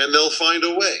 and they'll find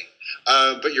a way.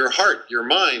 But your heart, your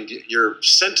mind, your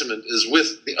sentiment is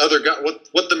with the other guy,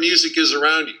 what the music is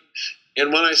around you.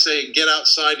 And when I say get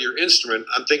outside your instrument,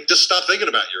 I'm thinking, just stop thinking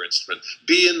about your instrument.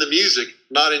 Be in the music,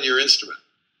 not in your instrument.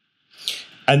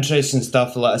 Interesting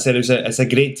stuff. Like I said, it's a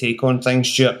great take on things,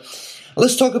 Stuart.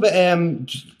 Let's talk about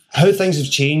how things have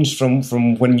changed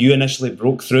from when you initially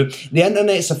broke through. The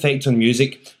internet's effect on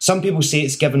music. Some people say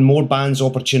it's given more bands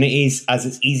opportunities as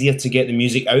it's easier to get the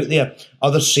music out there.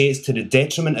 Others say it's to the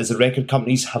detriment as the record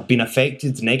companies have been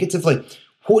affected negatively.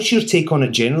 What's your take on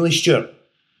it generally, Stuart?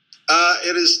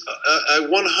 It is a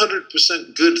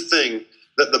 100% good thing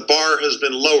that the bar has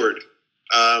been lowered.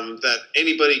 That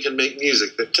anybody can make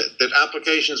music, that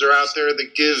applications are out there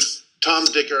that give Tom,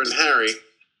 Dick, and Harry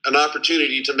an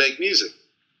opportunity to make music.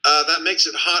 That makes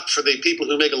it hot for the people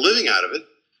who make a living out of it.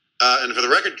 And for the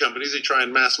record companies, they try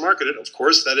and mass market it. Of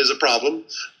course, that is a problem.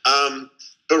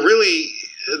 But really,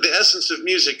 the essence of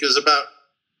music is about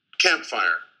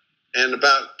campfire and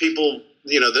about people,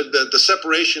 the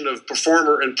separation of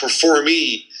performer and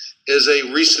performee is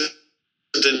a recent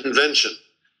invention.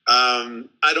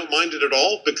 I don't mind it at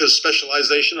all because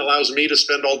specialization allows me to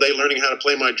spend all day learning how to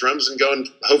play my drums and go and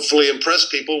hopefully impress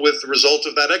people with the result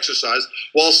of that exercise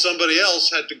while somebody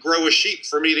else had to grow a sheep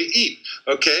for me to eat.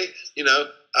 Okay.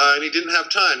 And he didn't have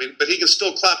time, but he can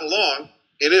still clap along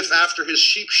And if after his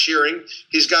sheep shearing,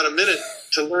 he's got a minute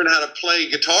to learn how to play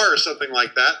guitar or something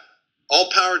like that,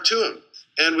 all power to him.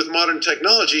 And with modern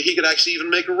technology, he could actually even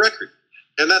make a record.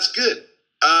 And that's good.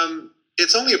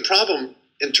 It's only a problem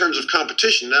in terms of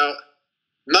competition. Now,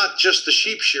 not just the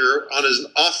sheep shearer on his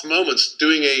off moments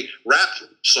doing a rap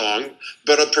song,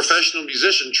 but a professional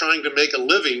musician trying to make a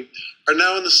living are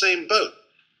now in the same boat.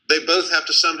 They both have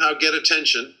to somehow get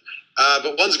attention,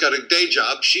 but one's got a day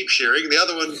job, sheep shearing, the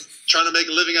other one trying to make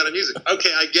a living out of music.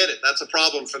 Okay, I get it. That's a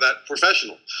problem for that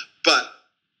professional. But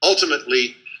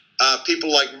ultimately,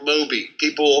 people like Moby,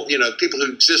 people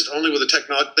who exist only with the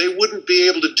technology, they wouldn't be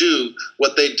able to do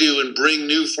what they do and bring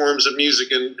new forms of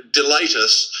music and delight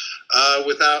us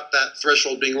without that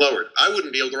threshold being lowered. I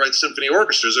wouldn't be able to write symphony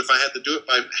orchestras if I had to do it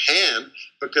by hand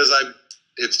because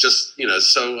it's just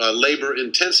so labor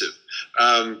intensive.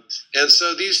 And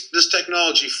so this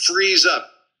technology frees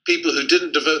up people who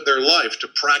didn't devote their life to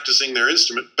practicing their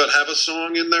instrument but have a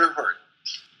song in their heart.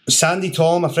 Sandy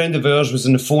Tom, a friend of ours, was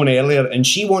on the phone earlier, and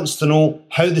she wants to know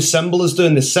how the cymbal is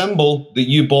doing. The cymbal that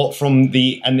you bought in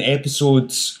the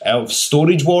episodes of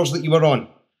Storage Wars that you were on.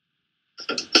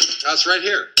 That's right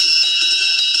here.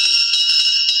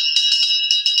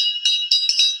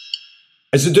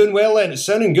 Is it doing well then? It's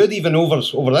sounding good even over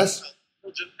this.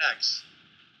 Zildjian X.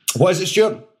 What is it,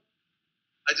 Stuart?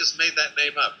 I just made that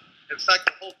name up. In fact,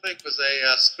 the whole thing was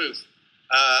a spoof.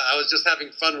 I was just having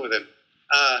fun with him.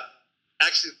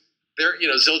 Actually,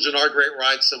 Zildjian are great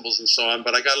ride cymbals and so on,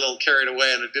 but I got a little carried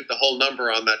away and I did the whole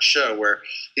number on that show where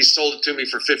he sold it to me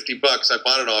for $50. I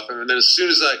bought it off him, and then as soon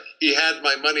as he had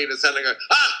my money in his hand, I go,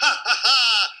 ha, ha, ha,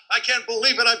 ha! I can't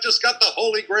believe it! I've just got the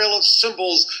holy grail of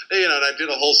cymbals, and I did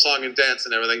a whole song and dance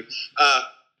and everything.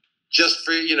 Just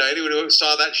for anyone who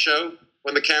saw that show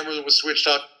when the camera was switched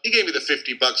off, he gave me the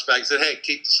 $50 back and said, "Hey,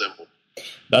 keep the cymbal."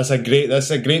 That's a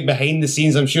great behind the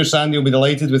scenes. I'm sure Sandy will be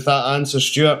delighted with that answer,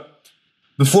 Stuart.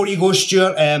 Before you go,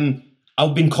 Stuart,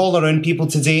 I've been calling around people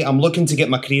today. I'm looking to get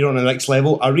my career on the next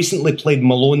level. I recently played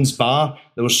Malone's Bar.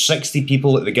 There were 60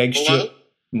 people at the gig, Stuart.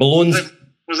 Malone's.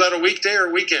 Was that a weekday or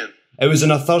a weekend? It was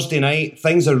on a Thursday night.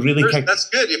 Things are really kicked. That's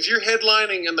good. If you're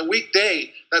headlining in the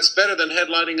weekday, that's better than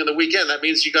headlining in the weekend. That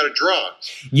means you got to draw.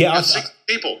 Yeah, 60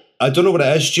 people. I don't know what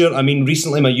it is, Stuart. I mean,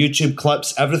 recently my YouTube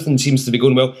clips, everything seems to be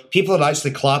going well. People are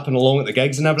actually clapping along at the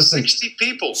gigs and everything. 60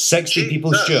 people. 60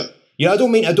 people, Stuart. Yeah, I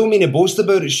don't mean to boast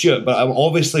about it, Stuart, but I'm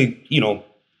obviously,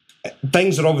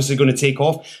 things are obviously going to take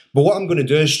off. But what I'm going to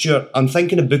do is, Stuart, I'm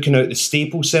thinking of booking out the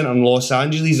Staples Center in Los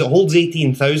Angeles. It holds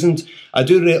 18,000. I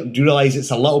do realise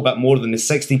it's a little bit more than the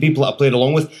 60 people that I played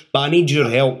along with, but I need your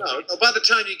help. No, by the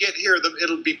time you get here,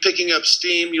 it'll be picking up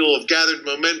steam. You'll have gathered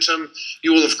momentum.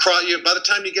 You will have by the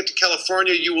time you get to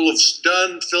California, you will have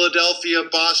done Philadelphia,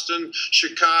 Boston,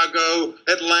 Chicago,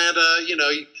 Atlanta.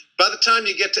 By the time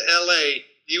you get to LA,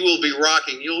 you will be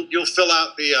rocking. You'll fill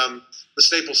out the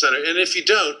Staples Center, and if you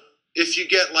don't, if you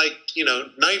get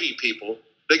 90 people,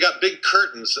 they got big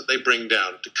curtains that they bring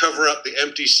down to cover up the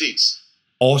empty seats.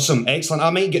 Awesome, excellent. I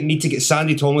might need to get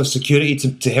Sandy Thomas security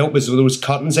to help us with those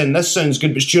curtains in. This sounds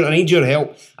good, but Stuart, I need your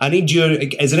help.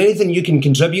 Is there anything you can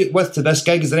contribute with to this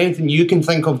gig? Is there anything you can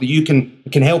think of that you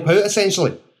can help out,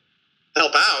 essentially?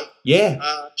 Help out? Yeah.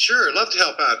 Sure, I'd love to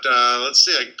help out. Let's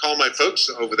see, I can call my folks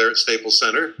over there at Staples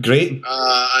Center. Great.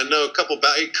 I know a couple,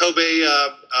 Kobe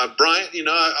Bryant,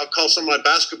 I'll call some of my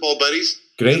basketball buddies.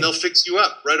 Great. And they'll fix you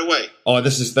up right away. Oh,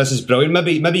 this is brilliant.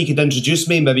 Maybe you could introduce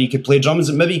me, maybe you could play drums,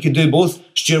 and maybe you could do both.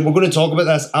 Stuart, we're going to talk about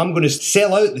this. I'm going to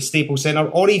sell out the Staples Center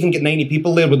or even get 90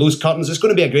 people there with those curtains. It's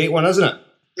going to be a great one, isn't it?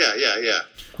 Yeah.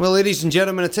 Well, ladies and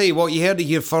gentlemen, I tell you what, you heard it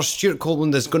here first. Stuart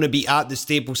Copeland is going to be at the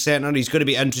Staples Center. He's going to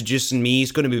be introducing me.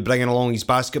 He's going to be bringing along his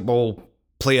basketball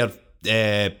player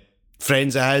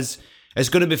friends of his. It's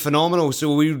going to be phenomenal.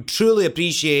 So we truly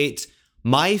appreciate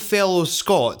my fellow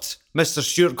Scot, Mr.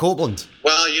 Stuart Copeland.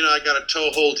 Well, I got a toe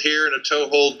hold here and a toe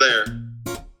hold there.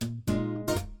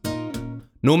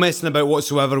 No messing about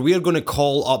whatsoever. We're going to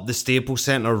call up the Staples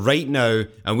Center right now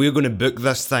and we're going to book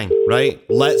this thing, right?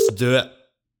 Let's do it.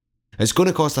 It's going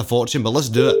to cost a fortune, but let's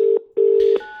do it.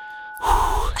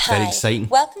 Very exciting.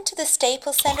 Welcome to the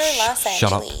Staples Center in Los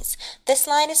Angeles. This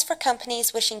line is for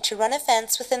companies wishing to run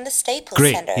events within the Staples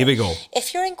Center. Great, here we go.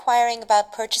 If you're inquiring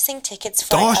about purchasing tickets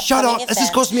for an upcoming shut up! event, This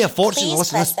has cost me a fortune. please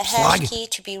Listen press to the this hash slag. key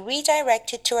to be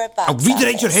redirected to our box I'll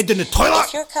redirect office. your head down the toilet.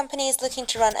 If your company is looking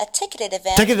to run a ticketed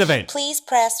event, please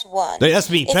press 1. Right, that's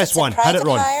me. If Press it's 1. a Had it private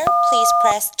wrong. hire, please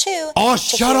press 2. Oh, to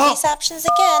shut hear up. these options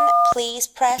again, please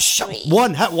press 3.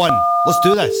 1, hit 1. Let's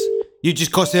do this. You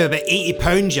just cost me about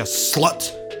 £80, you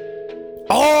slut.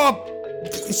 Oh,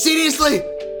 seriously?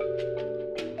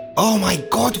 Oh my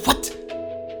God, what?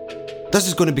 This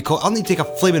is going to be caught. I'll need to take a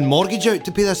flaming mortgage out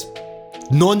to pay this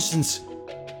nonsense.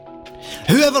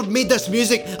 Whoever made this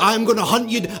music, I'm going to hunt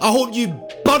you. I hope you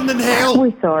burn in hell.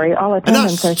 We're sorry, all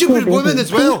attendants are stupid still woman busy.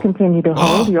 as well. Please continue to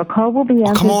hold. Your call will be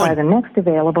answered by the next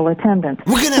available attendant.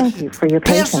 We're gonna Thank you for your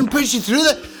patience. person push you through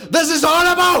that. This is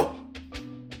horrible.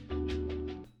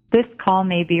 This call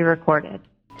may be recorded.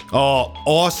 Oh,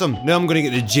 awesome. Now I'm going to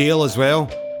get to jail as well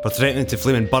for threatening to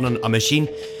flame and burn a machine.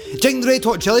 Do you think the Red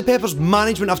Hot Chili Peppers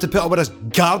management have to put up with this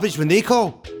garbage when they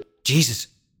call? Jesus.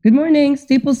 Good morning,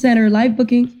 Staples Center, live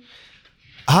booking.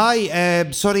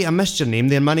 Hi, sorry, I missed your name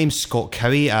there. My name's Scott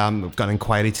Cowie. I've got an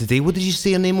inquiry today. What did you say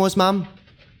your name was, ma'am?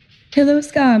 Hello,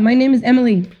 Scott. My name is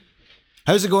Emily.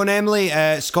 How's it going, Emily?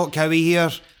 Scott Cowie here.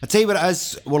 I'll tell you what it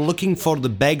is. We're looking for the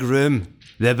big room,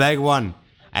 the big one,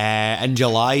 in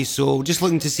July. So just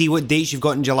looking to see what dates you've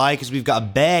got in July, because we've got a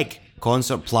big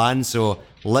concert planned. So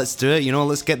let's do it.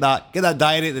 Let's get that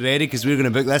diary at the ready, because we're going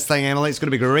to book this thing, Emily. It's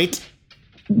going to be great.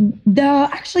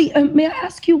 Actually, may I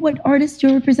ask you what artist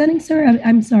you're representing, sir?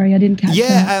 I'm sorry, I didn't catch that.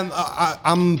 Yeah,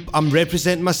 I'm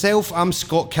representing myself. I'm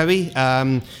Scott Cowie.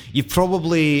 You've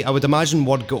probably, I would imagine,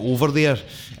 word got over there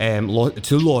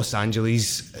to Los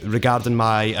Angeles regarding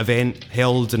my event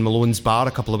held in Malone's Bar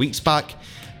a couple of weeks back.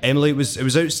 Emily, it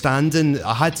was outstanding.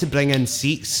 I had to bring in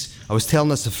seats. I was telling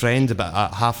this a friend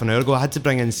about half an hour ago. I had to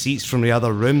bring in seats from the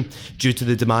other room due to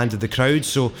the demand of the crowd.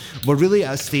 So we're really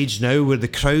at a stage now where the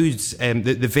crowds, the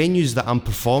venues that I'm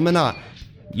performing at,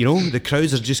 the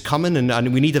crowds are just coming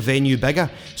and we need a venue bigger.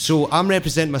 So I'm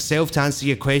representing myself to answer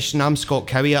your question. I'm Scott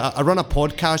Cowie. I run a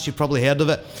podcast, you've probably heard of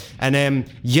it. And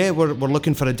we're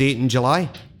looking for a date in July.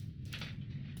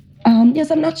 Yes,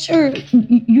 I'm not sure.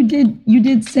 You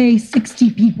did say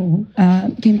 60 people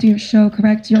came to your show,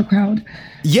 correct? Your crowd.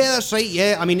 Yeah, that's right.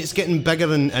 Yeah, I mean it's getting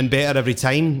bigger and better every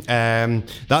time.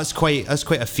 That's quite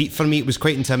a feat for me. It was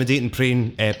quite intimidating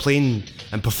playing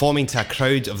and performing to a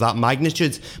crowd of that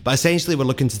magnitude. But essentially, we're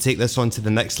looking to take this on to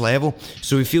the next level.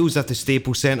 So we feel as if the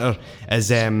Staples Centre is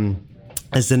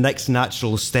the next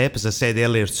natural step, as I said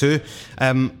earlier too.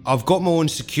 I've got my own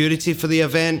security for the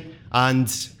event,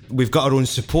 and we've got our own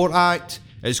support act.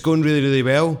 It's going really, really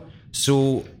well.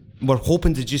 So we're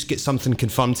hoping to just get something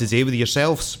confirmed today with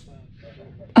yourselves.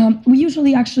 We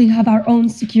usually actually have our own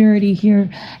security here,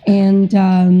 and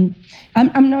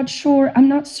I'm not sure. I'm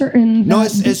not certain. No,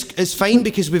 it's fine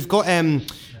because we've got.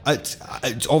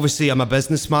 Obviously, I'm a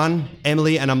businessman,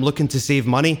 Emily, and I'm looking to save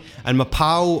money. And my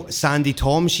pal Sandy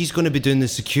Tom, she's going to be doing the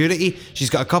security. She's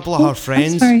got a couple of her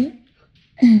friends. I'm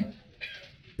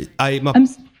sorry. I'm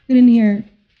sitting here.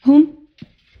 Whom?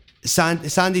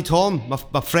 Sandy Tom,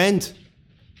 my friend.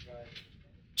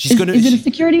 She's Is it a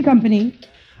security company?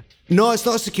 No, it's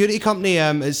not a security company.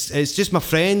 It's just my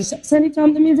friend. Sandy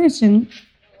Tom, the musician.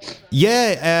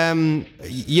 Yeah,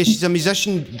 she's a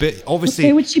musician, but obviously.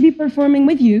 Okay, would she be performing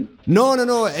with you?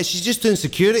 No. She's just doing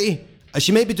security.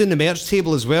 She might be doing the merch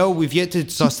table as well. We've yet to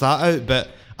suss that out, but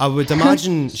I would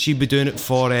imagine she'd be doing it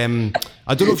for. I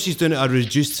don't know if she's doing it at a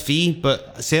reduced fee,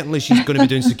 but certainly she's going to be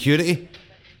doing security.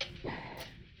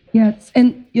 Yes,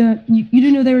 and you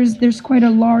do know there's quite a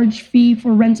large fee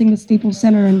for renting the Staples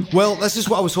Center. And well, this is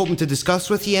what I was hoping to discuss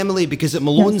with you, Emily, because at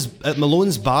Malone's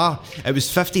Bar, it was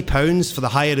 £50 for the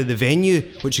hire of the venue,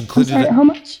 which included. I'm sorry, how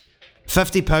much?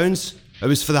 £50. It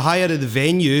was for the hire of the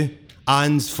venue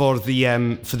and for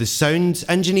the sound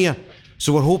engineer.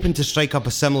 So we're hoping to strike up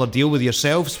a similar deal with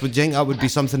yourselves. Would you think that would be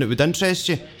something that would interest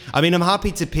you? I mean, I'm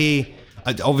happy to pay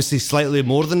obviously slightly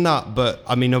more than that, but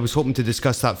I mean, I was hoping to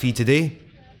discuss that fee today.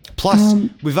 Plus,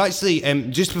 we've actually,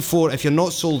 just before, if you're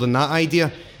not sold on that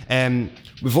idea,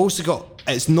 we've also got,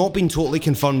 it's not been totally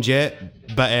confirmed yet,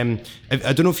 but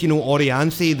I don't know if you know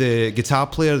Orianthe, the guitar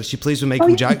player, she plays with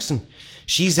Michael Jackson.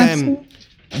 She's,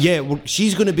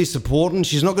 she's going to be supporting,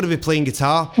 she's not going to be playing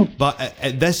guitar, but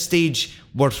at this stage,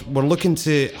 we're looking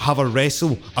to have her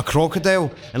wrestle a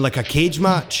crocodile in like a cage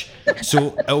match.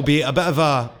 So it'll be a bit of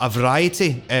a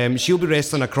variety. She'll be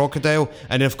wrestling a crocodile,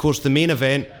 and then of course the main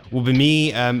event will be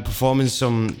me performing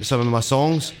some of my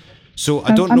songs. So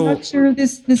I don't know. I'm not sure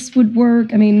this would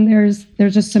work. I mean, there's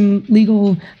just some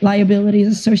legal liabilities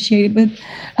associated with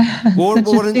such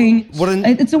a thing.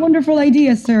 It's a wonderful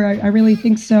idea, sir. I really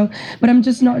think so. But I'm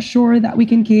just not sure that we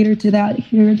can cater to that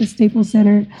here at the Staples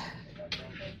Center.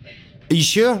 Are you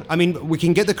sure? I mean, we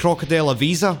can get the crocodile a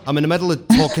visa. I'm in the middle of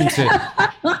talking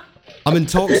to. I'm in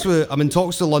talks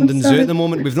with London Zoo at the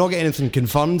moment. We've not got anything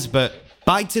confirmed, but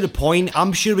back to the point.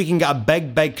 I'm sure we can get a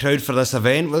big crowd for this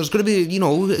event. There's going to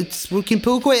be, we can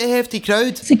pull quite a hefty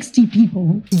crowd. 60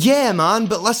 people. Yeah, man.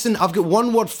 But listen, I've got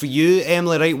one word for you,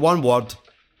 Emily. Right, one word: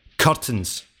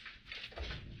 curtains.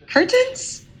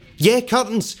 Curtains? Yeah,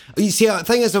 curtains. You see, the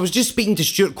thing is, I was just speaking to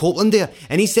Stuart Copeland there,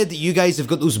 and he said that you guys have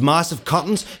got those massive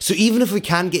curtains, so even if we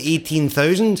can't get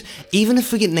 18,000, even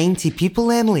if we get 90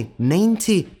 people, Emily,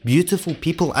 90 beautiful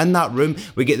people in that room,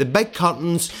 we get the big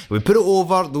curtains, we put it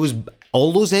over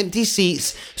all those empty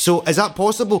seats. So is that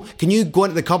possible? Can you go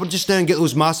into the cupboard just now and get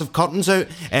those massive curtains out,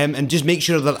 and just make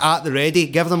sure they're at the ready,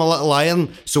 give them a little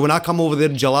iron, so when I come over there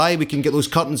in July, we can get those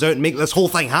curtains out and make this whole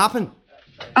thing happen?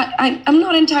 I'm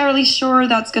not entirely sure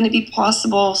that's going to be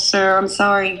possible, sir. I'm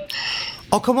sorry.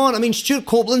 Oh, come on. I mean, Stuart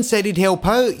Copeland said he'd help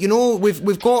out. You know,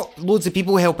 we've got loads of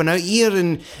people helping out here,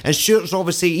 and Stuart's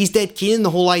obviously, he's dead keen on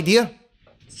the whole idea.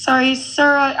 Sorry,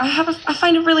 sir. I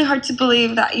find it really hard to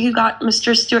believe that you got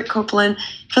Mr. Stuart Copeland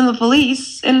from the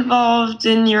police involved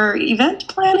in your event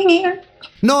planning here.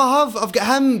 No, I have. I've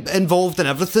got him involved in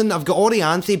everything. I've got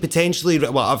Orianthe potentially.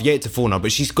 Well, I've yet to phone her,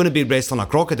 but she's going to be wrestling a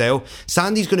crocodile.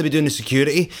 Sandy's going to be doing the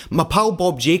security. My pal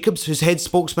Bob Jacobs, who's head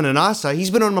spokesman of NASA, he's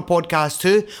been on my podcast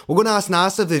too. We're going to ask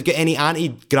NASA if they've got any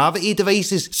anti-gravity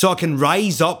devices so I can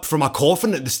rise up from a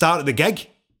coffin at the start of the gig.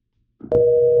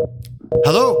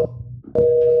 Hello?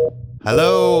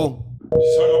 Hello?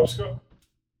 Shut up, Scott. Are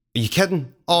you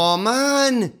kidding? Oh,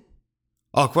 man.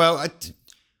 Oh, well,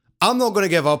 I'm not going to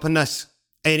give up on this.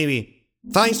 Anyway,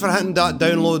 thanks for hitting that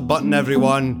download button,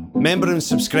 everyone. Remember and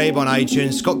subscribe on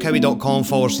iTunes,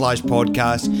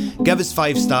 scottcowie.com/podcast. Give us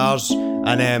 5 stars,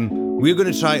 and we're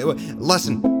going to try...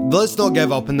 Listen, let's not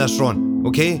give up on this run,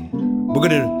 okay? We're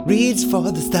going to reach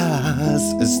for the stars,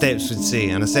 as Steps would say,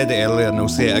 and I said it earlier and I'll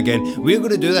say it again. We're going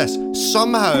to do this.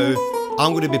 Somehow,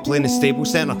 I'm going to be playing the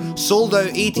Staples Centre. Sold out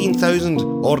 18,000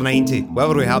 or 90,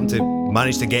 whatever we happen to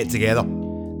manage to get together.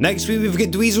 Next week, we've got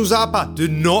Dweezil Zappa. Do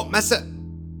not miss it.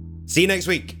 See you next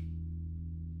week.